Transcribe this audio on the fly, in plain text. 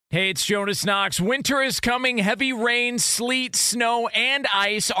Hey, it's Jonas Knox. Winter is coming. Heavy rain, sleet, snow, and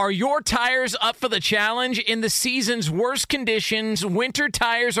ice. Are your tires up for the challenge? In the season's worst conditions, winter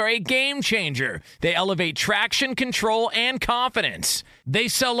tires are a game changer. They elevate traction, control, and confidence. They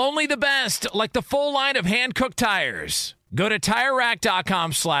sell only the best, like the full line of hand-cooked tires. Go to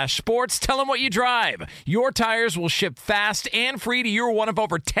TireRack.com/sports. Tell them what you drive. Your tires will ship fast and free to your one of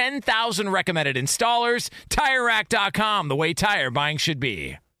over 10,000 recommended installers. TireRack.com, the way tire buying should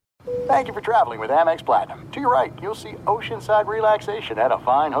be. Thank you for traveling with Amex Platinum. To your right, you'll see oceanside relaxation at a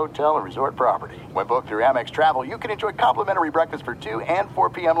fine hotel and resort property. When booked through Amex Travel, you can enjoy complimentary breakfast for 2 and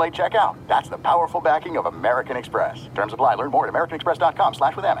 4 p.m. late checkout. That's the powerful backing of American Express. Terms apply. Learn more at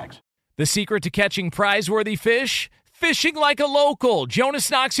americanexpress.com/withAmex. The secret to catching prize-worthy fish? Fishing like a local. Jonas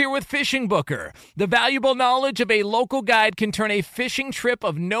Knox here with Fishing Booker. The valuable knowledge of a local guide can turn a fishing trip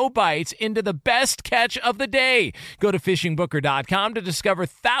of no bites into the best catch of the day. Go to fishingbooker.com to discover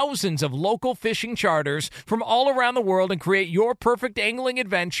thousands of local fishing charters from all around the world and create your perfect angling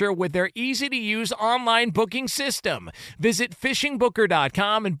adventure with their easy-to-use online booking system. Visit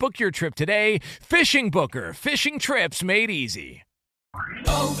fishingbooker.com and book your trip today. Fishing Booker. Fishing trips made easy.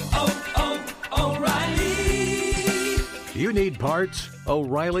 O'Reilly. You need parts?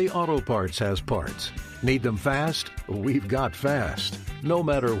 O'Reilly Auto Parts has parts. Need them fast? We've got fast. No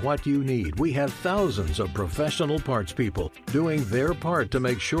matter what you need, we have thousands of professional parts people doing their part to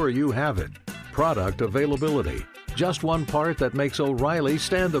make sure you have it. Product availability. Just one part that makes O'Reilly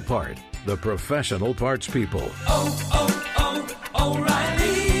stand apart. The professional parts people.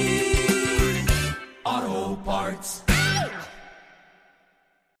 O'Reilly Auto Parts.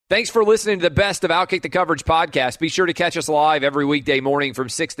 Thanks for listening to the best of Outkick the Coverage podcast. Be sure to catch us live every weekday morning from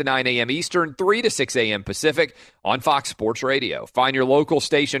 6 to 9 a.m. Eastern, 3 to 6 a.m. Pacific on Fox Sports Radio. Find your local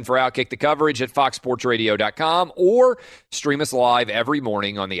station for Outkick the Coverage at foxsportsradio.com or stream us live every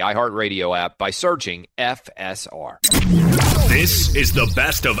morning on the iHeartRadio app by searching FSR. This is the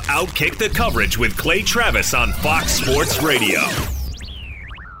best of Outkick the Coverage with Clay Travis on Fox Sports Radio.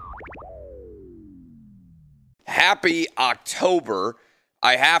 Happy October.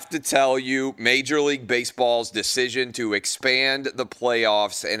 I have to tell you, Major League Baseball's decision to expand the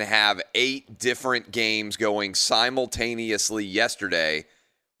playoffs and have 8 different games going simultaneously yesterday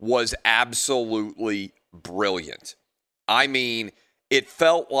was absolutely brilliant. I mean, it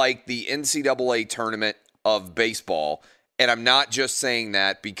felt like the NCAA tournament of baseball, and I'm not just saying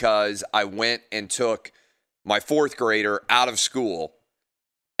that because I went and took my 4th grader out of school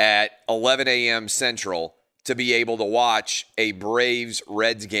at 11 a.m. Central to be able to watch a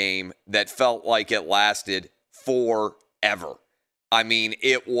Braves-Reds game that felt like it lasted forever. I mean,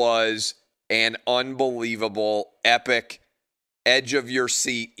 it was an unbelievable, epic, edge of your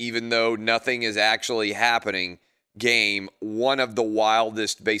seat, even though nothing is actually happening, game. One of the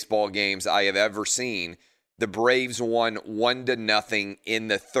wildest baseball games I have ever seen. The Braves won 1-0 in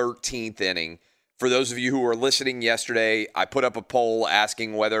the 13th inning. For those of you who were listening yesterday, I put up a poll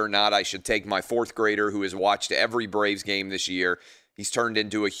asking whether or not I should take my 4th grader who has watched every Braves game this year. He's turned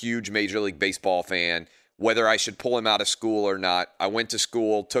into a huge Major League Baseball fan, whether I should pull him out of school or not. I went to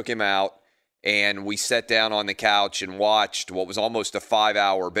school, took him out, and we sat down on the couch and watched what was almost a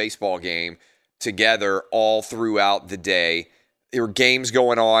 5-hour baseball game together all throughout the day. There were games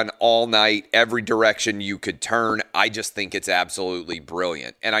going on all night, every direction you could turn. I just think it's absolutely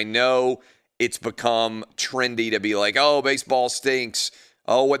brilliant. And I know it's become trendy to be like, oh, baseball stinks.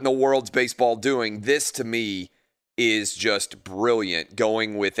 Oh, what in the world's baseball doing? This, to me, is just brilliant,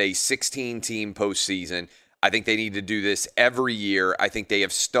 going with a 16-team postseason. I think they need to do this every year. I think they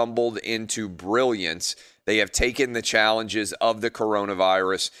have stumbled into brilliance. They have taken the challenges of the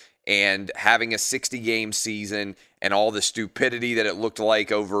coronavirus and having a 60-game season and all the stupidity that it looked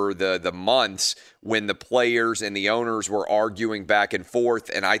like over the months when the players and the owners were arguing back and forth,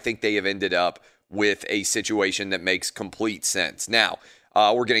 and I think they have ended up with a situation that makes complete sense. Now,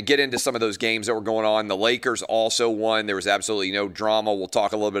 we're going to get into some of those games that were going on. The Lakers also won. There was absolutely no drama. We'll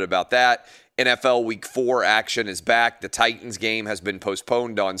talk a little bit about that. NFL Week 4 action is back. The Titans game has been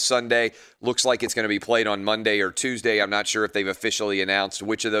postponed on Sunday. Looks like it's going to be played on Monday or Tuesday. I'm not sure if they've officially announced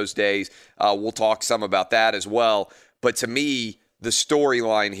which of those days. We'll talk some about that as well. But to me, the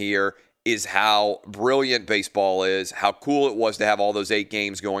storyline here is how brilliant baseball is, how cool it was to have all those 8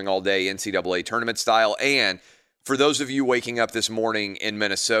 games going all day, NCAA tournament style. And for those of you waking up this morning in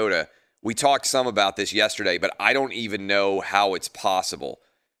Minnesota, we talked some about this yesterday, but I don't even know how it's possible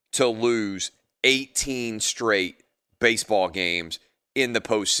to lose 18 straight baseball games in the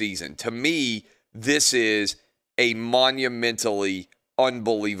postseason. To me, this is a monumentally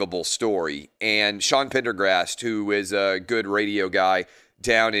unbelievable story. And Sean Pendergrast, who is a good radio guy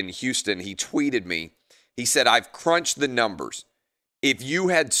down in Houston, he tweeted me. He said, I've crunched the numbers. If you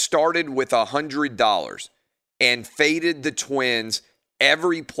had started with $100 and faded the Twins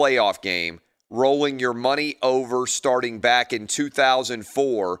every playoff game, rolling your money over starting back in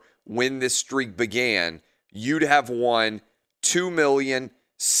 2004 when this streak began, you'd have won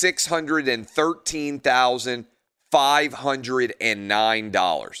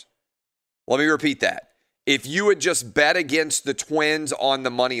 $2,613,509. Let me repeat that. If you had just bet against the Twins on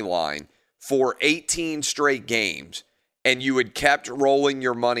the money line for 18 straight games and you had kept rolling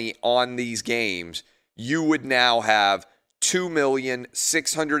your money on these games, you would now have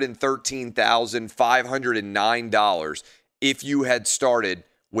 $2,613,509 if you had started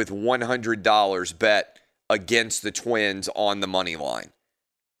with $100 bet against the Twins on the money line.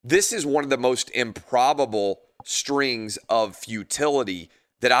 This is one of the most improbable strings of futility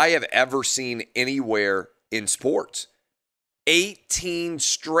that I have ever seen anywhere in sports. 18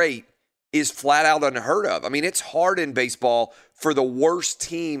 straight is flat out unheard of. I mean, it's hard in baseball for the worst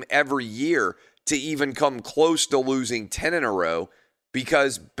team every year to even come close to losing 10 in a row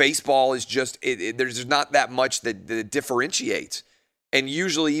because baseball is just, there's not that much that differentiates. And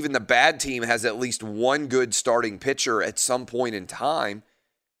usually even the bad team has at least one good starting pitcher at some point in time.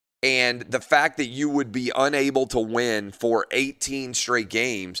 And the fact that you would be unable to win for 18 straight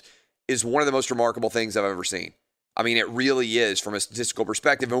games is one of the most remarkable things I've ever seen. I mean, it really is from a statistical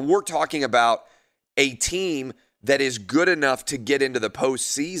perspective. And we're talking about a team that is good enough to get into the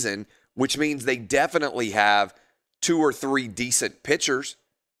postseason, which means they definitely have 2 or 3 decent pitchers,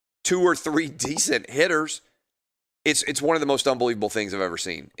 2 or 3 decent hitters. It's one of the most unbelievable things I've ever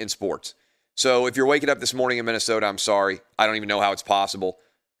seen in sports. So if you're waking up this morning in Minnesota, I'm sorry. I don't even know how it's possible.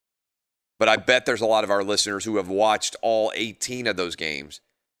 But I bet there's a lot of our listeners who have watched all 18 of those games,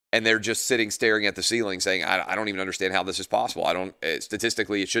 and they're just sitting staring at the ceiling saying, I don't even understand how this is possible.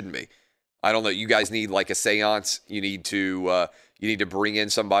 Statistically, it shouldn't be. I don't know. You guys need like a seance. You need to bring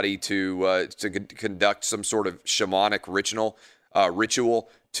in somebody to conduct some sort of shamanic ritual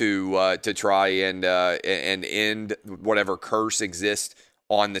to try and end whatever curse exists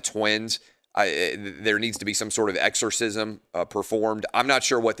on the Twins. There needs to be some sort of exorcism performed. I'm not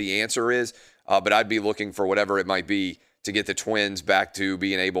sure what the answer is, but I'd be looking for whatever it might be to get the Twins back to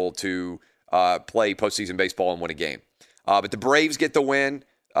being able to play postseason baseball and win a game. But the Braves get the win.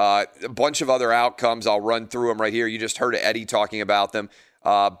 A bunch of other outcomes. I'll run through them right here. You just heard Eddie talking about them.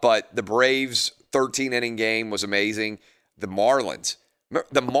 But the Braves' 13-inning game was amazing. The Marlins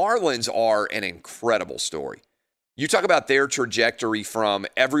are an incredible story. You talk about their trajectory from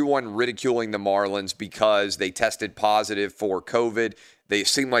everyone ridiculing the Marlins because they tested positive for COVID. They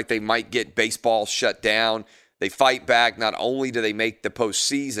seem like they might get baseball shut down. They fight back. Not only do they make the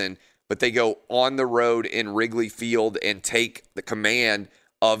postseason, but they go on the road in Wrigley Field and take the command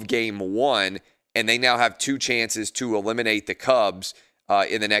of Game 1, and they now have 2 chances to eliminate the Cubs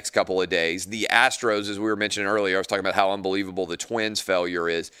in the next couple of days. The Astros, as we were mentioning earlier, I was talking about how unbelievable the Twins' failure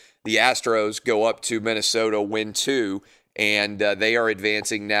is. The Astros go up to Minnesota, win 2, and they are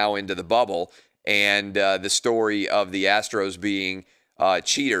advancing now into the bubble. And the story of the Astros being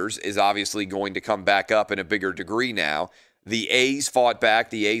cheaters is obviously going to come back up in a bigger degree now. The A's fought back.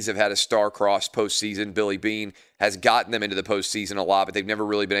 The A's have had a star-crossed postseason. Billy Beane has gotten them into the postseason a lot, but they've never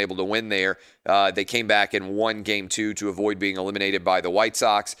really been able to win there. They came back and won Game 2 to avoid being eliminated by the White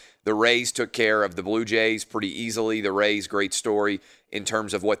Sox. The Rays took care of the Blue Jays pretty easily. The Rays, great story in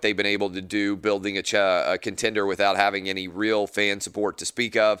terms of what they've been able to do, building a contender without having any real fan support to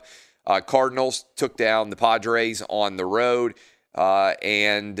speak of. Cardinals took down the Padres on the road,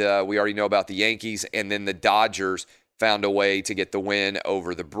 and we already know about the Yankees. And then the Dodgers found a way to get the win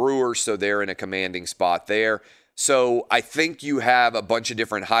over the Brewers, so they're in a commanding spot there. So I think you have a bunch of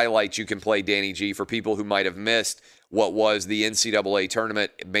different highlights you can play, Danny G, for people who might have missed what was the NCAA tournament,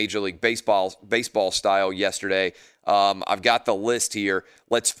 Major League Baseball style yesterday. I've got the list here.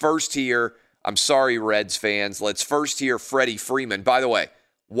 Let's first hear, I'm sorry, Reds fans, let's first hear Freddie Freeman. By the way,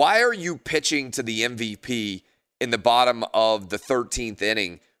 why are you pitching to the MVP in the bottom of the 13th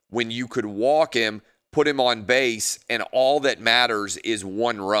inning when you could walk him, put him on base, and all that matters is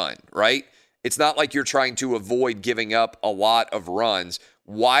 1 run, right? It's not like you're trying to avoid giving up a lot of runs.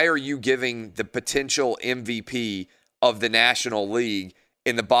 Why are you giving the potential MVP of the National League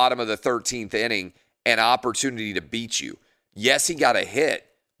in the bottom of the 13th inning an opportunity to beat you? Yes, he got a hit,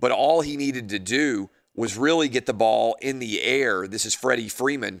 but all he needed to do was really get the ball in the air. This is Freddie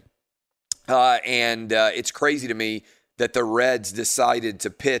Freeman. And it's crazy to me that the Reds decided to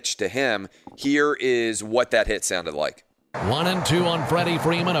pitch to him. Here is what that hit sounded like. 1-2 on Freddie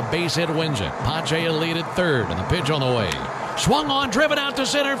Freeman. A base hit wins it. Pache a lead at third, and the pitch on the way. Swung on, driven out to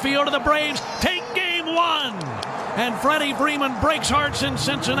center field, and the Braves take game one. And Freddie Freeman breaks hearts in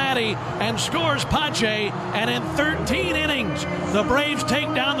Cincinnati and scores Pache. And in 13 innings, the Braves take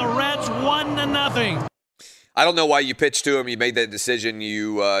down the Reds 1-0. I don't know why you pitched to him. You made that decision.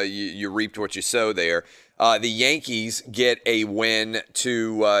 You reaped what you sowed there. The Yankees get a win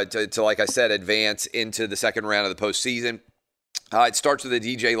to like I said, advance into the second round of the postseason. It starts with a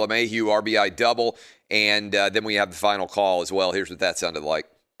DJ LeMahieu RBI double, and then we have the final call as well. Here's what that sounded like.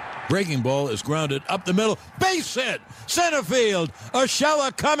 Breaking ball is grounded up the middle. Base hit. Center field.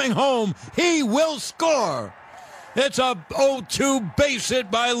 Urshela coming home. He will score. It's a 0-2 base hit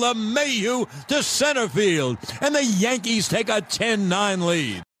by LeMahieu to center field. And the Yankees take a 10-9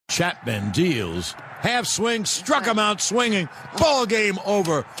 lead. Chapman deals. Half swing. Struck him out swinging. Ball game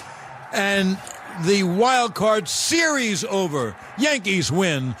over. And the wild card series over. Yankees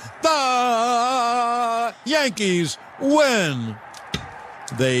win. The Yankees win.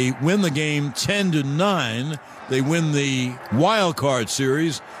 They win the game 10-9. They win the wild card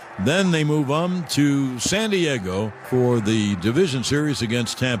series. Then they move on to San Diego for the division series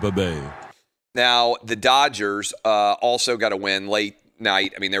against Tampa Bay. Now, the Dodgers also got a win late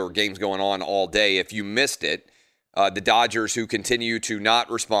night. I mean, there were games going on all day. If you missed it, the Dodgers, who continue to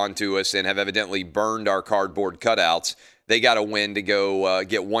not respond to us and have evidently burned our cardboard cutouts, they got a win to go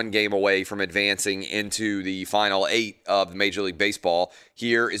get one game away from advancing into the final 8 of Major League Baseball.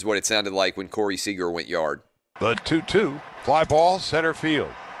 Here is what it sounded like when Corey Seager went yard. The 2-2, fly ball, center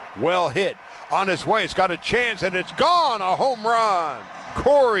field. Well hit, on its way, it's got a chance, and it's gone, a home run.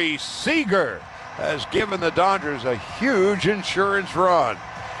 Corey Seager has given the Dodgers a huge insurance run.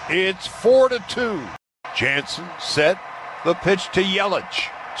 It's 4-2. Jansen set, the pitch to Yelich.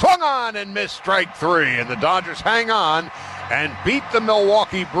 Swung on and missed strike 3, and the Dodgers hang on and beat the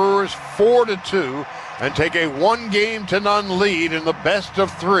Milwaukee Brewers 4-2 and take a 1-0 lead in the best of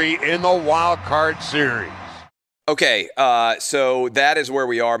 3 in the wild card series. Okay, so that is where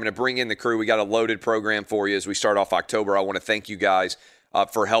we are. I'm going to bring in the crew. We got a loaded program for you as we start off October. I want to thank you guys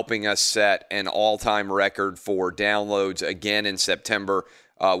for helping us set an all-time record for downloads again in September.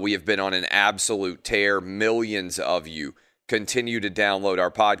 We have been on an absolute tear. Millions of you continue to download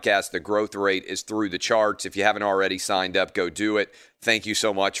our podcast. The growth rate is through the charts. If you haven't already signed up, go do it. Thank you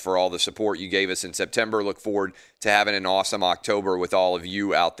so much for all the support you gave us in September. Look forward to having an awesome October with all of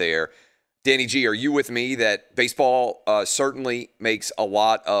you out there. Danny G, are you with me that baseball certainly makes a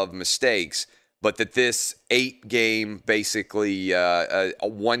lot of mistakes, but that this 8-game, basically a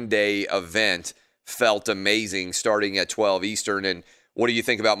one-day event felt amazing starting at 12 Eastern? And what do you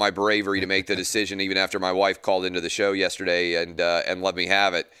think about my bravery to make the decision even after my wife called into the show yesterday and let me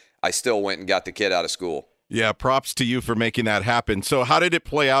have it? I still went and got the kid out of school. Yeah, props to you for making that happen. So how did it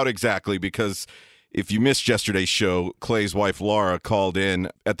play out exactly? Because if you missed yesterday's show, Clay's wife Laura called in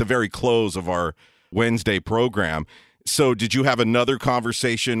at the very close of our Wednesday program. So did you have another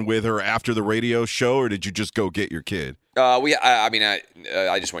conversation with her after the radio show, or did you just go get your kid?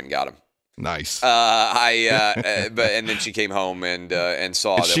 I just went and got him. Nice. But and then she came home and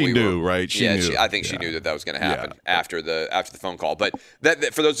saw that she we knew, were, right? She knew. I think she knew that was going to happen after the phone call. But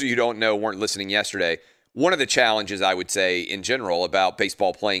that for those of you who don't know, weren't listening yesterday, one of the challenges I would say in general about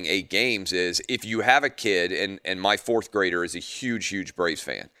baseball playing 8 games is if you have a kid, and my 4th grader is a huge Braves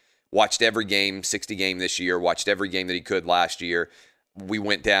fan, watched every game, 60 game this year, watched every game that he could last year. We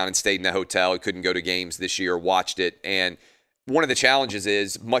went down and stayed in the hotel. He couldn't go to games this year, watched it. And one of the challenges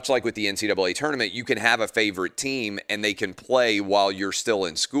is, much like with the NCAA tournament, you can have a favorite team and they can play while you're still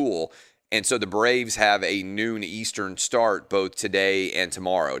in school. And so the Braves have a noon Eastern start both today and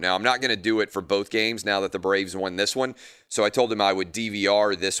tomorrow. Now, I'm not going to do it for both games now that the Braves won this one. So I told him I would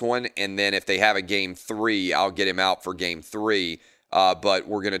DVR this one, and then if they have a game 3, I'll get him out for game 3. But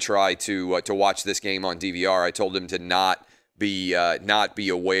we're going to try to watch this game on DVR. I told him to not be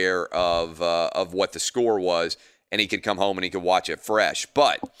aware of what the score was, and he could come home and he could watch it fresh.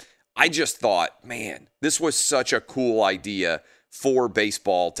 But I just thought, man, this was such a cool idea for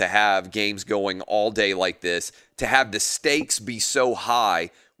baseball to have games going all day like this, to have the stakes be so high,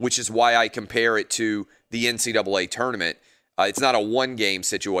 which is why I compare it to the NCAA tournament. It's not a one-game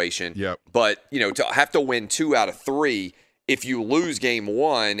situation, but to have to win 2 out of 3, if you lose game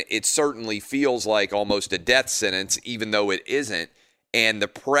 1, it certainly feels like almost a death sentence, even though it isn't. And the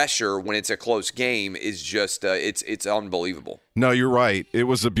pressure when it's a close game is just it's unbelievable. No, you're right. It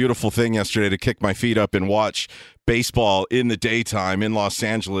was a beautiful thing yesterday to kick my feet up and watch baseball in the daytime in Los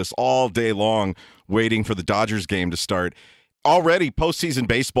Angeles all day long, waiting for the Dodgers game to start. Already, postseason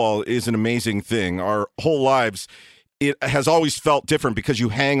baseball is an amazing thing. Our whole lives, it has always felt different because you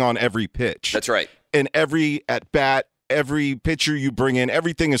hang on every pitch. That's right. And every at-bat, every pitcher you bring in,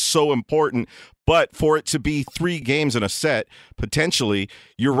 everything is so important. But for it to be 3 games in a set, potentially,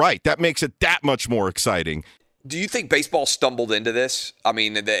 you're right. That makes it that much more exciting. Do you think baseball stumbled into this? I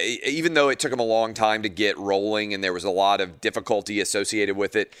mean, even though it took them a long time to get rolling and there was a lot of difficulty associated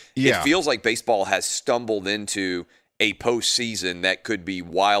with it, It feels like baseball has stumbled into a postseason that could be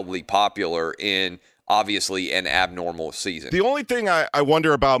wildly popular in obviously an abnormal season. The only thing I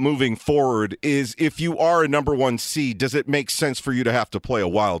wonder about moving forward is if you are a number 1 seed, does it make sense for you to have to play a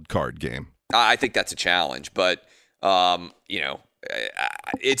wild card game? I think that's a challenge, but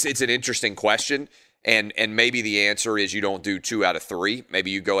it's an interesting question. And maybe the answer is you don't do 2 out of 3.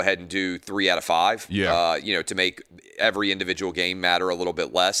 Maybe you go ahead and do 3 out of 5. Yeah. To make every individual game matter a little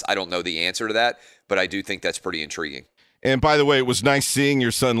bit less. I don't know the answer to that, but I do think that's pretty intriguing. And by the way, it was nice seeing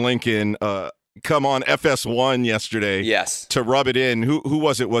your son Lincoln come on FS1 yesterday. Yes. To rub it in. Who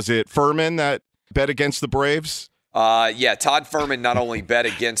was it? Was it Furman that bet against the Braves? Yeah, Todd Furman not only bet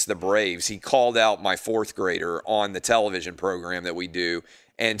against the Braves, he called out my 4th grader on the television program that we do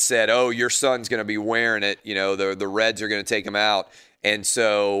and said, "Oh, your son's going to be wearing it. You know, the Reds are going to take him out." And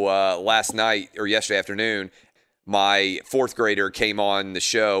so last night or yesterday afternoon, my 4th grader came on the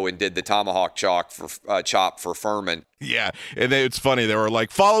show and did the tomahawk chop for Furman. Yeah, and it's funny. They were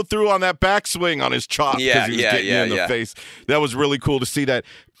like, follow through on that backswing on his chop because he was getting you in the face. That was really cool to see that.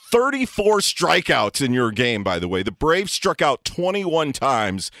 34 strikeouts in your game, by the way. The Braves struck out 21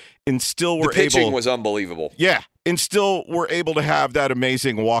 times and still were able... The pitching was unbelievable. Yeah, and still were able to have that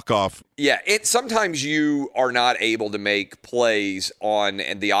amazing walk-off. Yeah, sometimes you are not able to make plays on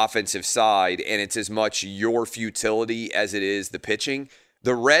the offensive side, and it's as much your futility as it is the pitching.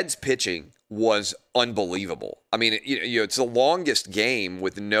 The Reds' pitching was unbelievable. I mean, it's the longest game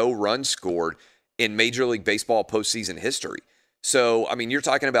with no runs scored in Major League Baseball postseason history. So, I mean, you're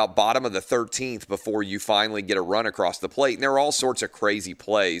talking about bottom of the 13th before you finally get a run across the plate. And there are all sorts of crazy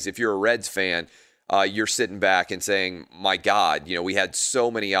plays. If you're a Reds fan, you're sitting back and saying, my God, we had so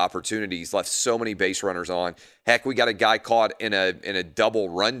many opportunities, left so many base runners on. Heck, we got a guy caught in a double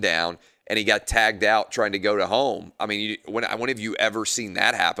rundown, and he got tagged out trying to go to home. I mean, when have you ever seen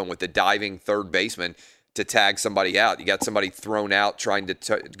that happen with the diving third baseman to tag somebody out? You got somebody thrown out trying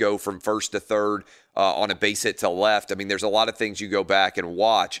to go from first to third on a base hit to left. I mean, there's a lot of things you go back and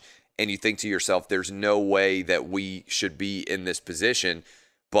watch, and you think to yourself, there's no way that we should be in this position.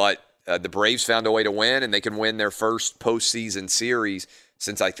 But the Braves found a way to win, and they can win their first postseason series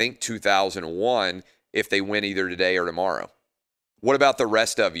since, I think, 2001 if they win either today or tomorrow. What about the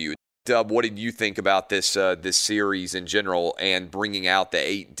rest of you? Dub, what did you think about this series in general and bringing out the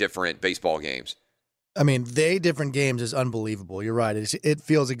 8 different baseball games? I mean, the 8 different games is unbelievable. You're right. It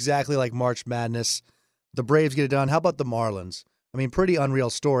feels exactly like March Madness. The Braves get it done. How about the Marlins? I mean, pretty unreal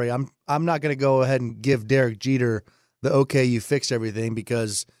story. I'm not going to go ahead and give Derek Jeter the okay, you fixed everything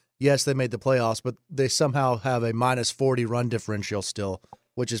because, yes, they made the playoffs, but they somehow have a minus 40 run differential still,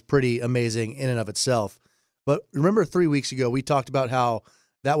 which is pretty amazing in and of itself. But remember 3 weeks ago, we talked about how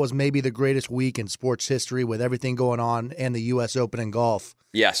that was maybe the greatest week in sports history with everything going on and the U.S. Open in golf.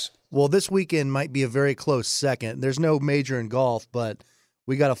 Yes. Well, this weekend might be a very close second. There's no major in golf, but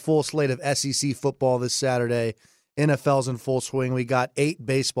we got a full slate of SEC football this Saturday. NFL's in full swing. We got 8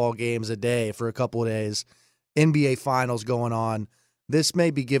 baseball games a day for a couple of days. NBA Finals going on. This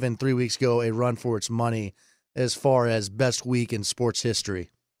may be given 3 weeks ago a run for its money as far as best week in sports history.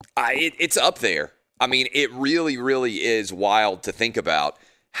 It's up there. I mean, it really, really is wild to think about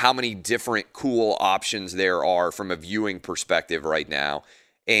how many different cool options there are from a viewing perspective right now.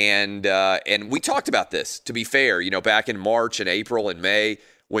 And we talked about this, to be fair, back in March and April and May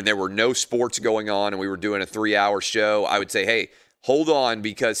when there were no sports going on and we were doing a 3-hour show. I would say, hey, hold on,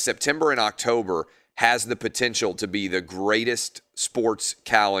 because September and October has the potential to be the greatest sports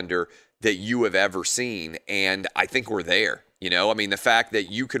calendar that you have ever seen. And I think we're there. I mean, the fact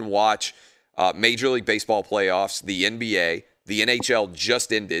that you can watch Major League Baseball playoffs, the NBA, the NHL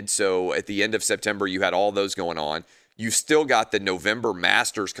just ended. So at the end of September, you had all those going on. You've still got the November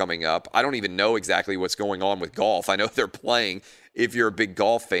Masters coming up. I don't even know exactly what's going on with golf. I know they're playing, if you're a big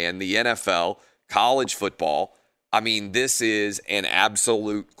golf fan, the NFL, college football. I mean, this is an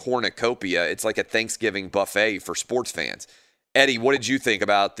absolute cornucopia. It's like a Thanksgiving buffet for sports fans. Eddie, what did you think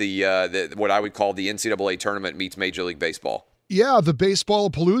about the what I would call the NCAA tournament meets Major League Baseball? Yeah, the baseball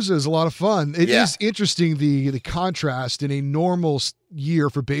palooza is a lot of fun. It is interesting, the contrast in a normal year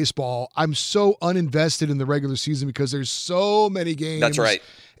for baseball. I'm so uninvested in the regular season because there's so many games. That's right.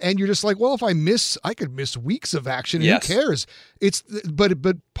 And you're just like, well, if I could miss weeks of action. Yes. Who cares?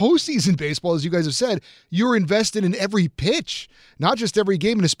 But postseason baseball, as you guys have said, you're invested in every pitch, not just every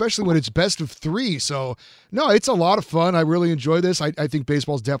game, and especially when it's best of 3. So, no, it's a lot of fun. I really enjoy this. I think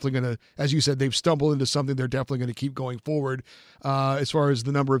baseball's definitely going to, as you said, they've stumbled into something they're definitely going to keep going forward as far as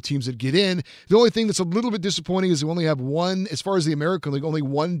the number of teams that get in. The only thing that's a little bit disappointing is we only have one, as far as the American League, only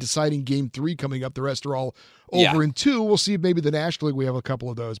one deciding Game 3 coming up. The rest are all over in 2. We'll see if maybe the National League, we have a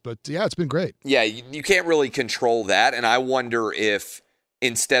couple of those. But, yeah, it's been great. Yeah, you can't really control that. And I wonder if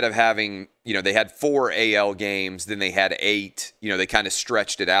instead of having, they had 4 AL games, then they had 8, they kind of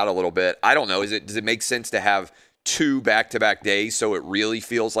stretched it out a little bit. I don't know. Does it make sense to have 2 back-to-back days so it really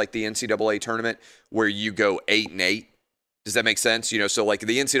feels like the NCAA tournament where you go 8-8? Does that make sense? So like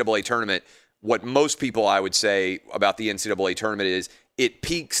the NCAA tournament, what most people I would say about the NCAA tournament is it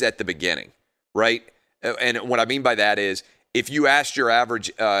peaks at the beginning, right? And what I mean by that is if you asked your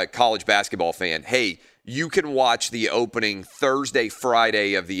average college basketball fan, hey, you can watch the opening Thursday,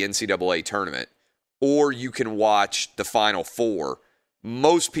 Friday of the NCAA tournament, or you can watch the Final Four,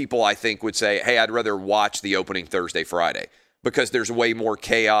 most people I think would say, hey, I'd rather watch the opening Thursday, Friday because there's way more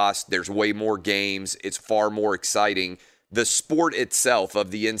chaos, there's way more games, it's far more exciting. The sport itself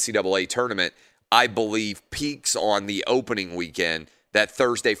of the NCAA tournament, I believe, peaks on the opening weekend, that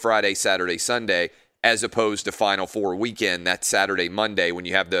Thursday, Friday, Saturday, Sunday, as opposed to Final Four weekend, that Saturday, Monday, when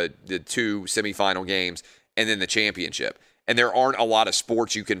you have the 2 semifinal games and then the championship. And there aren't a lot of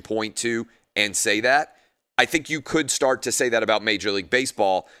sports you can point to and say that. I think you could start to say that about Major League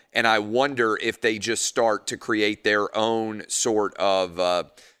Baseball, and I wonder if they just start to create their own sort of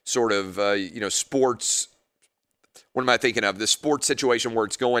sports. What am I thinking of? The sports situation where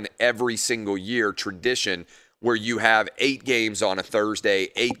it's going every single year, tradition, where you have 8 games on a Thursday,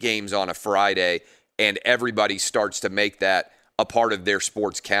 8 games on a Friday, and everybody starts to make that a part of their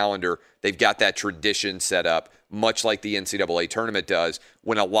sports calendar. They've got that tradition set up, much like the NCAA tournament does,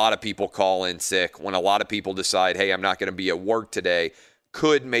 when a lot of people call in sick, when a lot of people decide, hey, I'm not going to be at work today.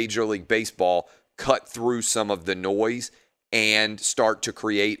 Could Major League Baseball cut through some of the noise and start to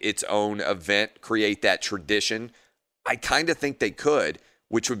create its own event, create that tradition? I kind of think they could,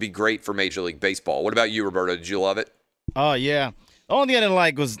 which would be great for Major League Baseball. What about you, Roberto? Did you love it? Oh, yeah. The only thing I didn't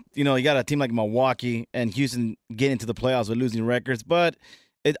like was, you got a team like Milwaukee and Houston getting into the playoffs with losing records. But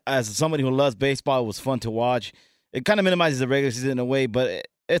as somebody who loves baseball, it was fun to watch. It kind of minimizes the regular season in a way, but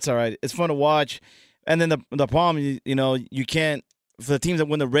it's all right. It's fun to watch. And then the problem, you can't, for the teams that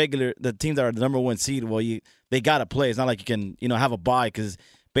win the teams that are the number 1 seed, well, they got to play. It's not like you can, have a bye because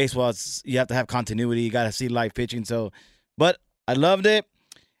baseball, you have to have continuity. You got to see live pitching. So, but I loved it.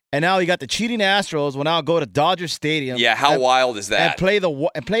 And now you got the cheating Astros will now go to Dodger Stadium. Yeah, how wild is that? And play the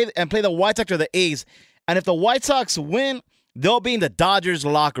White Sox or the A's. And if the White Sox win, they'll be in the Dodgers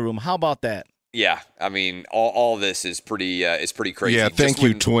locker room. How about that? Yeah, I mean, all this is pretty crazy. Yeah, thank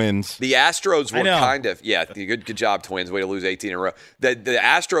you, Twins. The Astros were kind of good job, Twins. Way to lose 18 in a row. The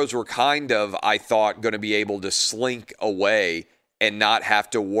Astros were kind of, I thought, going to be able to slink away and not have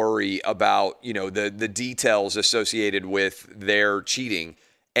to worry about the details associated with their cheating.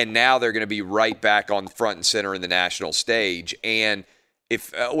 And now they're going to be right back on front and center in the national stage. And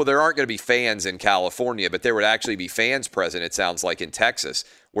if there aren't going to be fans in California, but there would actually be fans present, it sounds like, in Texas,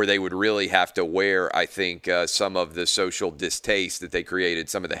 where they would really have to wear, I think, some of the social distaste that they created,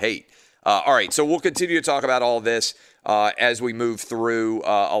 some of the hate. All right, so we'll continue to talk about all this as we move through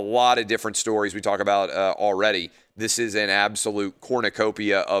a lot of different stories we talk about already. This is an absolute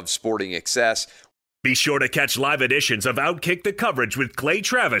cornucopia of sporting excess. Be sure to catch live editions of Outkick the Coverage with Clay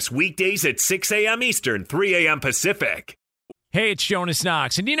Travis weekdays at 6 a.m. Eastern, 3 a.m. Pacific. Hey, it's Jonas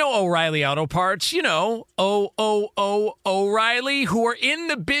Knox, and O'Reilly Auto Parts, O'Reilly, who are in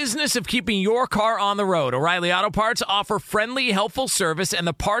the business of keeping your car on the road. O'Reilly Auto Parts offer friendly, helpful service and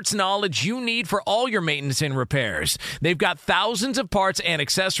the parts knowledge you need for all your maintenance and repairs. They've got thousands of parts and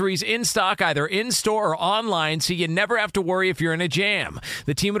accessories in stock, either in-store or online, so you never have to worry if you're in a jam.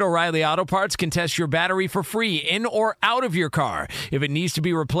 The team at O'Reilly Auto Parts can test your battery for free in or out of your car. If it needs to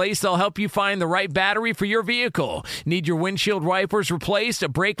be replaced, they'll help you find the right battery for your vehicle. Need your windshield wipers replaced, a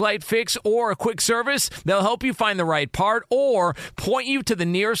brake light fix, or a quick service? They'll help you find the right part or point you to the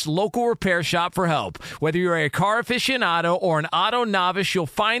nearest local repair shop for help. Whether you're a car aficionado or an auto novice, you'll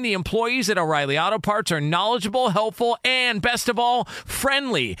find the employees at O'Reilly Auto Parts are knowledgeable, helpful, and best of all,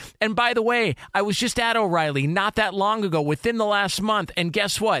 friendly. And by the way, I was just at O'Reilly not that long ago, within the last month, and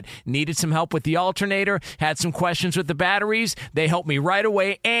guess what? Needed some help with the alternator, had some questions with the batteries. They helped me right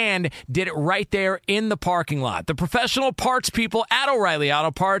away and did it right there in the parking lot. The professional parts people at O'Reilly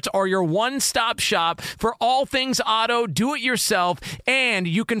Auto Parts are your one-stop shop for all things auto, do-it-yourself, and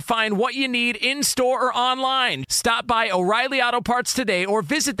you can find what you need in-store or online. Stop by O'Reilly Auto Parts today or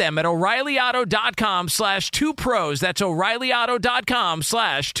visit them at O'ReillyAuto.com/2pros. That's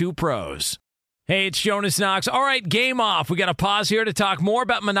O'ReillyAuto.com/2pros. Hey, it's Jonas Knox. All right, game off. We got to pause here to talk more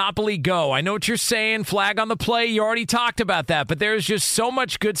about Monopoly Go. I know what you're saying, flag on the play. You already talked about that, but there's just so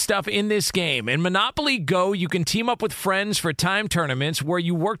much good stuff in this game. In Monopoly Go, you can team up with friends for time tournaments where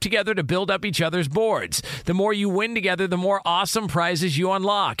you work together to build up each other's boards. The more you win together, the more awesome prizes you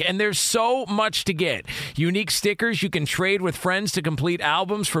unlock. And there's so much to get. Unique stickers you can trade with friends to complete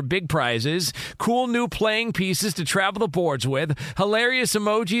albums for big prizes, cool new playing pieces to travel the boards with, hilarious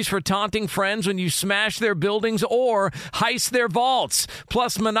emojis for taunting friends when you smash their buildings or heist their vaults.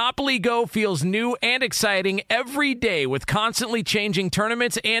 Plus, Monopoly Go feels new and exciting every day with constantly changing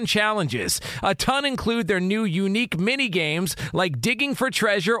tournaments and challenges. A ton include their new unique mini games like digging for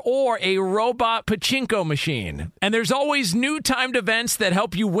treasure or a robot pachinko machine. And there's always new timed events that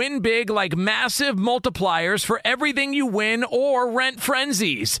help you win big, like massive multipliers for everything you win or rent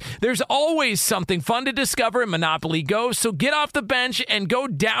frenzies. There's always something fun to discover in Monopoly Go, so get off the bench and go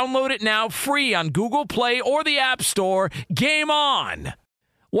download it now free on Google Play or the App Store. Game on!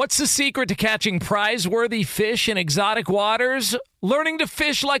 What's the secret to catching prize-worthy fish in exotic waters? Learning to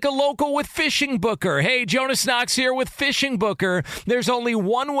fish like a local with Fishing Booker. Hey, Jonas Knox here with Fishing Booker. There's only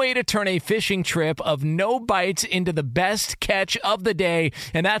one way to turn a fishing trip of no bites into the best catch of the day,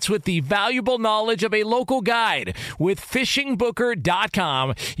 and that's with the valuable knowledge of a local guide. With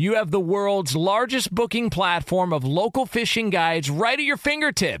FishingBooker.com, you have the world's largest booking platform of local fishing guides right at your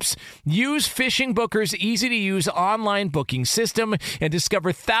fingertips. Use Fishing Booker's easy-to-use online booking system and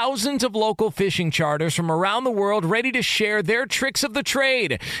discover thousands of local fishing charters from around the world ready to share their tricks of the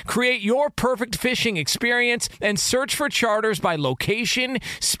trade. Create your perfect fishing experience and search for charters by location,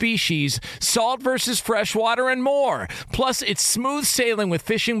 species, salt versus freshwater, and more. Plus, it's smooth sailing with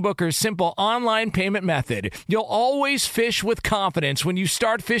Fishing Booker's simple online payment method. You'll always fish with confidence when you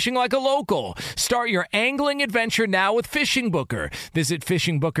start fishing like a local. Start your angling adventure now with Fishing Booker. Visit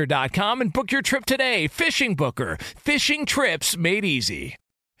FishingBooker.com and book your trip today. Fishing Booker. Fishing trips made easy.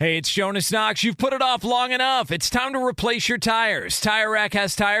 Hey, it's Jonas Knox. You've put it off long enough. It's time to replace your tires. Tire Rack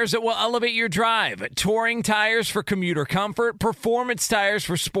has tires that will elevate your drive. Touring tires for commuter comfort, performance tires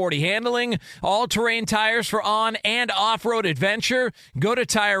for sporty handling, all-terrain tires for on- and off-road adventure. Go to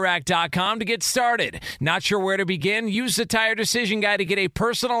TireRack.com to get started. Not sure where to begin? Use the Tire Decision Guide to get a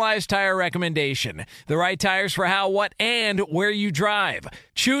personalized tire recommendation. The right tires for how, what, and where you drive.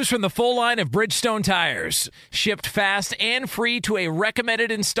 Choose from the full line of Bridgestone tires. Shipped fast and free to a recommended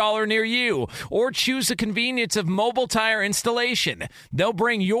installer near you, or choose the convenience of mobile tire installation. They'll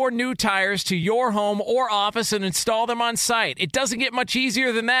bring your new tires to your home or office and install them on site. It doesn't get much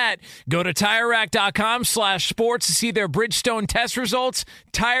easier than that. Go to TireRack.com/sports to see their Bridgestone test results,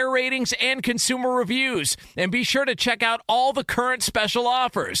 tire ratings, and consumer reviews. And be sure to check out all the current special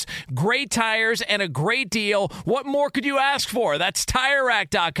offers. Great tires and a great deal. What more could you ask for? That's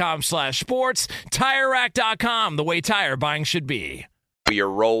TireRack.com/sports. TireRack.com, the way tire buying should be. We are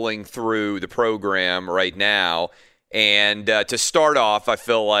rolling through the program right now. And to start off, I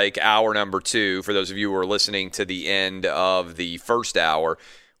feel like hour number 2, for those of you who are listening to the end of the first hour,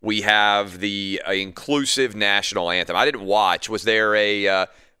 we have the inclusive national anthem. I didn't watch. Was there a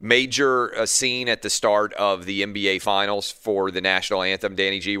major scene at the start of the NBA Finals for the national anthem?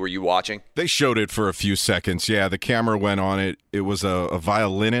 Danny G, were you watching? They showed it for a few seconds. Yeah, the camera went on it. It was a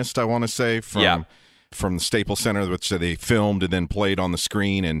violinist, I want to say, from the Staples Center, which they filmed and then played on the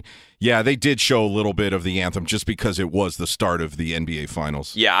screen. And, yeah, they did show a little bit of the anthem just because it was the start of the NBA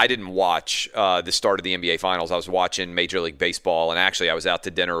Finals. Yeah, I didn't watch the start of the NBA Finals. I was watching Major League Baseball, and actually I was out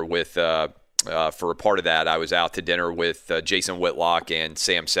to dinner with for a part of that, I was out to dinner with Jason Whitlock and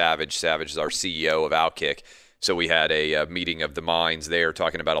Sam Savage. Savage is our CEO of Outkick. So we had a meeting of the minds there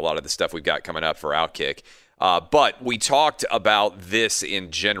talking about a lot of the stuff we've got coming up for Outkick. But we talked about this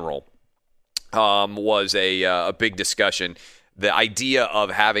in general. Was a big discussion. The idea of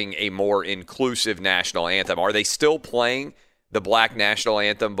having a more inclusive national anthem. Are they still playing the Black National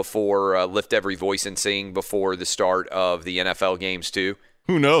Anthem before Lift Every Voice and Sing before the start of the NFL games too?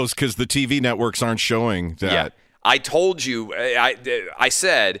 Who knows, because the TV networks aren't showing that. Yeah. I told you, I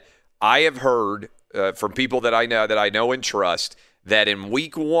said, I have heard from people that I know and trust, that in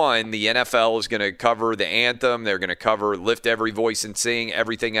week 1, the NFL is going to cover the anthem. They're going to cover Lift Every Voice and Sing,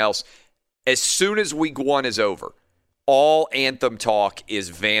 everything else. As soon as week 1 is over, all anthem talk is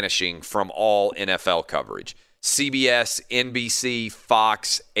vanishing from all NFL coverage. CBS, NBC,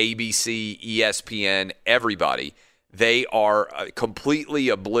 Fox, ABC, ESPN, everybody. they are completely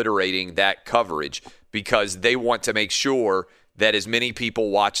obliterating that coverage because they want to make sure that as many people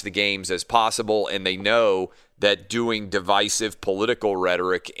watch the games as possible, and they know that doing divisive political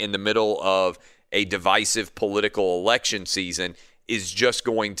rhetoric in the middle of a divisive political election season is just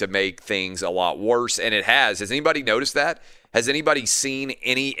going to make things a lot worse. And it has. Has anybody noticed that? Has anybody seen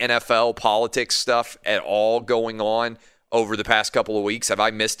any NFL politics stuff at all going on over the past couple of weeks? Have I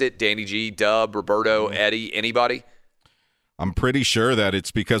missed it? Danny G, Dub, Roberto, Eddie, anybody? I'm pretty sure that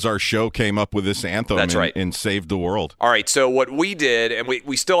it's because our show came up with this anthem and saved the world. All right, so what we did, and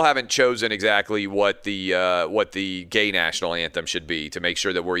we still haven't chosen exactly what the gay national anthem should be to make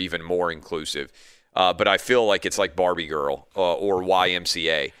sure that we're even more inclusive. But I feel like it's like Barbie Girl or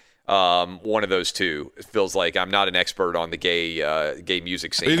YMCA. One of those two. It feels like I'm not an expert on the gay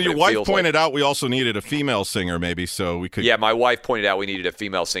music scene. Your wife pointed out we also needed a female singer, maybe, so we could. Yeah, my wife pointed out we needed a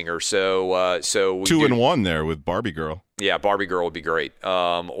female singer. So we 2 in 1 there with Barbie Girl. Yeah, Barbie Girl would be great.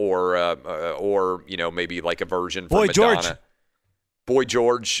 Or maybe like a version from Madonna. Boy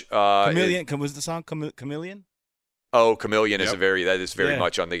George. Chameleon. Was the song Chameleon? Oh, Chameleon is very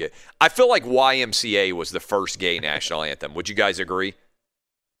much on the gay. I feel like YMCA was the first gay national anthem. Would you guys agree?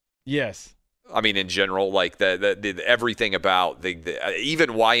 Yes. I mean, in general, like the everything about the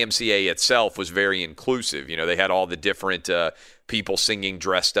even YMCA itself was very inclusive. You know, they had all the different people singing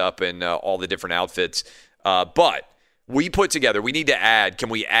dressed up in all the different outfits. But we put together, we need to add, can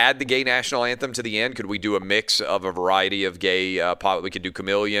we add the gay national anthem to the end? Could we do a mix of a variety of gay pop? We could do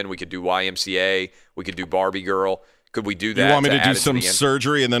Chameleon, we could do YMCA, we could do Barbie Girl. Could we do that? You want me to do some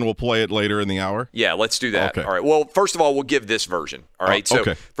surgery and then we'll play it later in the hour? Yeah, let's do that. Okay. All right. Well, first of all, we'll give this version. All right. So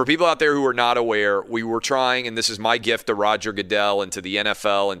for people out there who are not aware, we were trying, and this is my gift to Roger Goodell and to the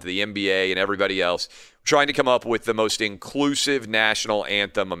NFL and to the NBA and everybody else, trying to come up with the most inclusive national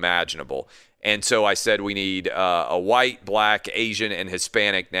anthem imaginable. And so I said we need a white, black, Asian, and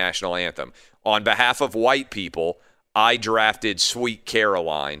Hispanic national anthem. On behalf of white people, I drafted Sweet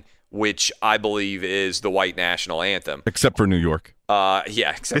Caroline, which I believe is the white national anthem. Except for New York.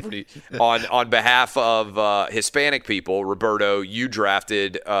 Except for on behalf of Hispanic people, Roberto, you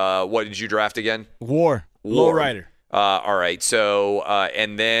drafted, what did you draft again? War. Lowrider. All right. So,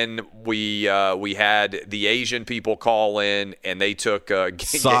 and then we had the Asian people call in, and they took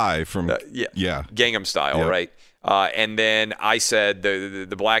Psy from Gangnam Style, yep. right? And then I said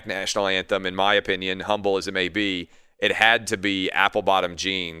the black national anthem, in my opinion, humble as it may be, it had to be Apple Bottom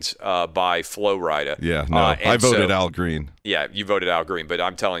Jeans by Flo Rida. Yeah, no, I voted Al Green. Yeah, you voted Al Green, but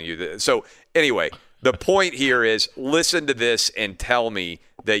I'm telling you that. So anyway, the point here is listen to this and tell me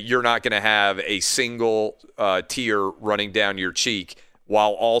that you're not going to have a single tear running down your cheek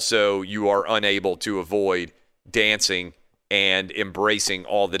while also you are unable to avoid dancing and embracing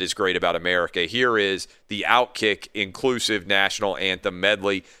all that is great about America. Here is the Outkick inclusive national anthem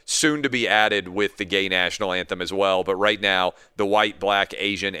medley, soon to be added with the gay national anthem as well. But right now, the white, black,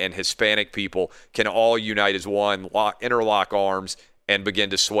 Asian, and Hispanic people can all unite as one, interlock arms, and begin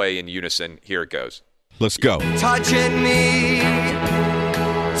to sway in unison. Here it goes. Let's go. Touching me,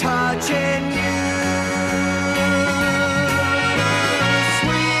 touching you.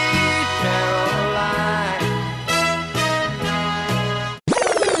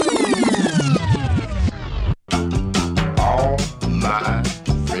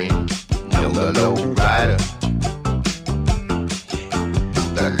 The low rider.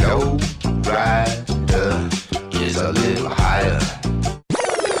 The low rider is a little higher.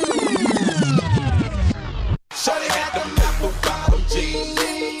 Shawty got them apple bottom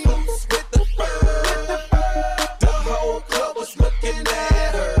jeans with the fur. The whole club was looking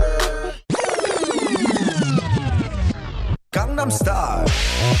at her. Gangnam Style.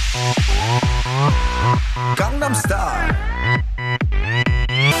 Gangnam Style.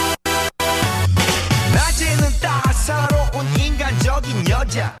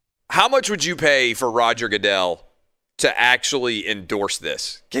 How much would you pay for Roger Goodell to actually endorse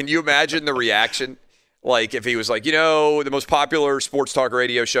this? Can you imagine the reaction? Like if he was like, the most popular sports talk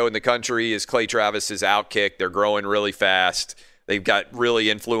radio show in the country is Clay Travis's Outkick. They're growing really fast. They've got really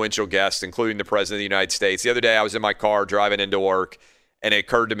influential guests, including the President of the United States. The other day I was in my car driving into work, and it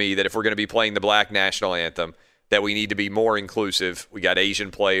occurred to me that if we're going to be playing the black national anthem, that we need to be more inclusive. We got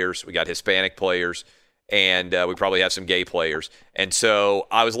Asian players. We got Hispanic players. And we probably have some gay players. And so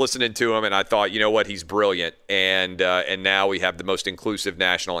I was listening to him, and I thought, you know what, he's brilliant. And now we have the most inclusive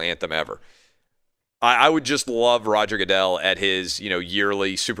national anthem ever. I would just love Roger Goodell at his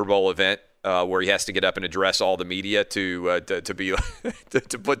yearly Super Bowl event where he has to get up and address all the media to be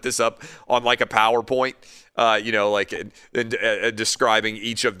to put this up on like a PowerPoint, and describing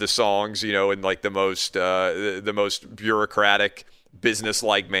each of the songs, in like the most bureaucratic,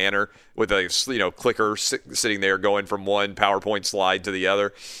 business-like manner with a clicker sitting there going from one PowerPoint slide to the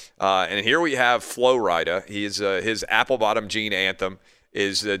other. And here we have Flo Rida. His Apple Bottom Jean anthem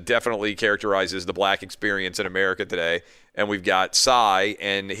is definitely characterizes the black experience in America today. And we've got Psy,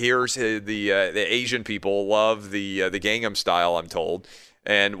 and here's the Asian people love the Gangnam Style, I'm told.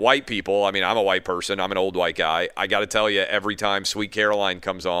 And white people, I mean, I'm a white person. I'm an old white guy. I got to tell you, every time Sweet Caroline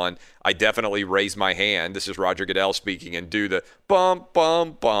comes on, I definitely raise my hand. This is Roger Goodell speaking, and do the bum,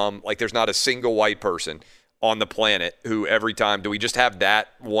 bum, bum. Like there's not a single white person on the planet who every time, do we just have that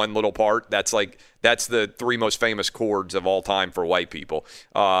one little part? That's the 3 most famous chords of all time for white people.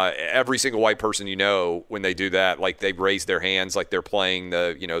 Every single white person when they do that, like they raise their hands like they're playing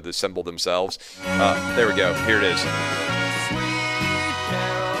the symbol themselves. There we go. Here it is.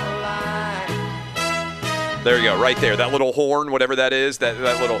 There you go, right there. That little horn, whatever that is, that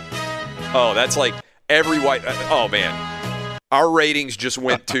little, that's like every white, man. Our ratings just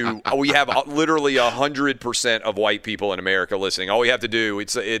went to, we have literally 100% of white people in America listening. All we have to do,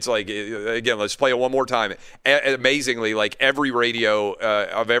 it's like, again, let's play it one more time. Amazingly, like every radio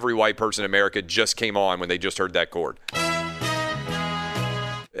of every white person in America just came on when they just heard that chord.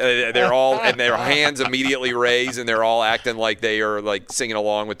 They're all, and their hands immediately raised, and they're all acting like they are like singing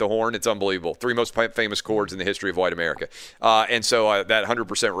along with the horn. It's unbelievable. 3 most famous chords in the history of white America. And so that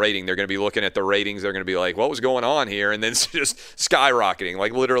 100% rating, they're going to be looking at the ratings. They're going to be like, what was going on here? And then it's just skyrocketing.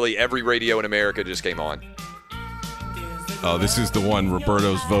 Like literally every radio in America just came on. Oh, this is the one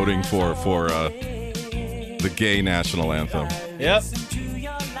Roberto's voting for the gay national anthem. Yep.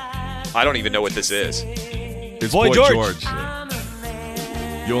 I don't even know what this is. It's Boy George. Yeah.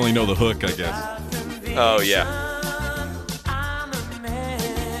 You only know the hook, I guess. Oh yeah.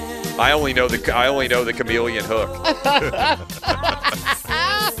 I only know the chameleon hook.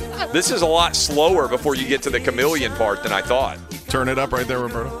 This is a lot slower before you get to the chameleon part than I thought. Turn it up right there,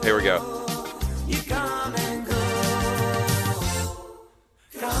 Roberto. Here we go.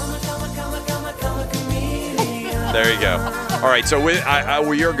 There you go. All right, so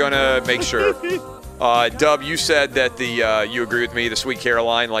we are going to make sure. Dub, you said that you agree with me, the Sweet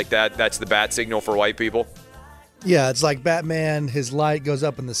Caroline, like that's the bat signal for white people? Yeah, it's like Batman, his light goes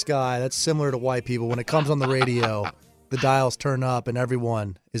up in the sky. That's similar to white people. When it comes on the radio, the dials turn up and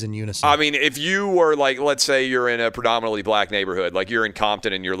everyone is in unison. I mean, if you were like, let's say you're in a predominantly black neighborhood, like you're in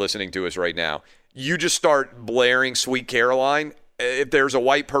Compton and you're listening to us right now, you just start blaring Sweet Caroline. If there's a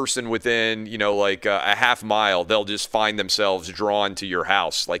white person within, like a half mile, they'll just find themselves drawn to your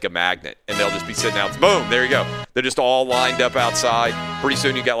house like a magnet, and they'll just be sitting out. Boom, there you go. They're just all lined up outside. Pretty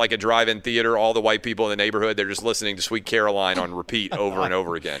soon you got like a drive-in theater. All the white people in the neighborhood, they're just listening to Sweet Caroline on repeat over and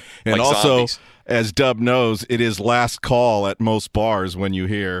over again. And like also, zombies. as Dub knows, it is last call at most bars when you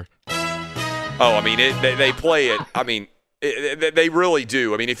hear. Oh, I mean, they play it. I mean, they really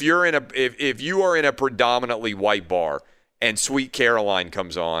do. I mean, if you are in a predominantly white bar and Sweet Caroline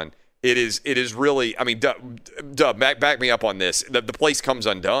comes on, it is really, I mean, Dub, back me up on this. The place comes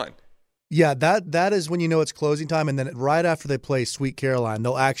undone. Yeah, that is when you know it's closing time, and then right after they play Sweet Caroline,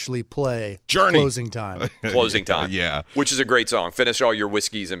 they'll actually play Journey. Closing Time. Closing Time. Yeah. Which is a great song. Finish all your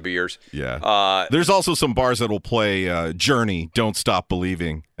whiskeys and beers. Yeah. There's also some bars that will play Journey, Don't Stop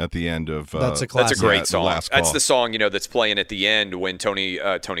Believing at the end of That's a classic. That's a great song. That's the song, that's playing at the end when Tony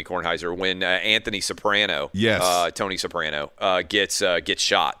Kornheiser, when Anthony Soprano, Tony Soprano, gets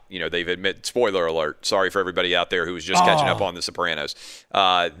shot. They've admitted, spoiler alert, sorry for everybody out there who was just catching up on The Sopranos.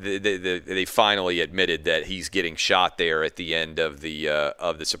 They finally admitted that he's getting shot there at the end of the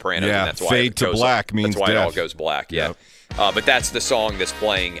Sopranos. Yeah, and that's why fade to black means that's why death. It all goes black. Yeah, Yep. but that's the song that's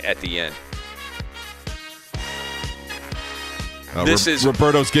playing at the end.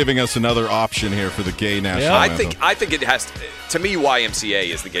 Roberto's giving us another option here for the gay national anthem. I think it has to me, YMCA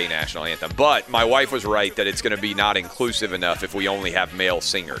is the gay national anthem. But my wife was right that it's going to be not inclusive enough if we only have male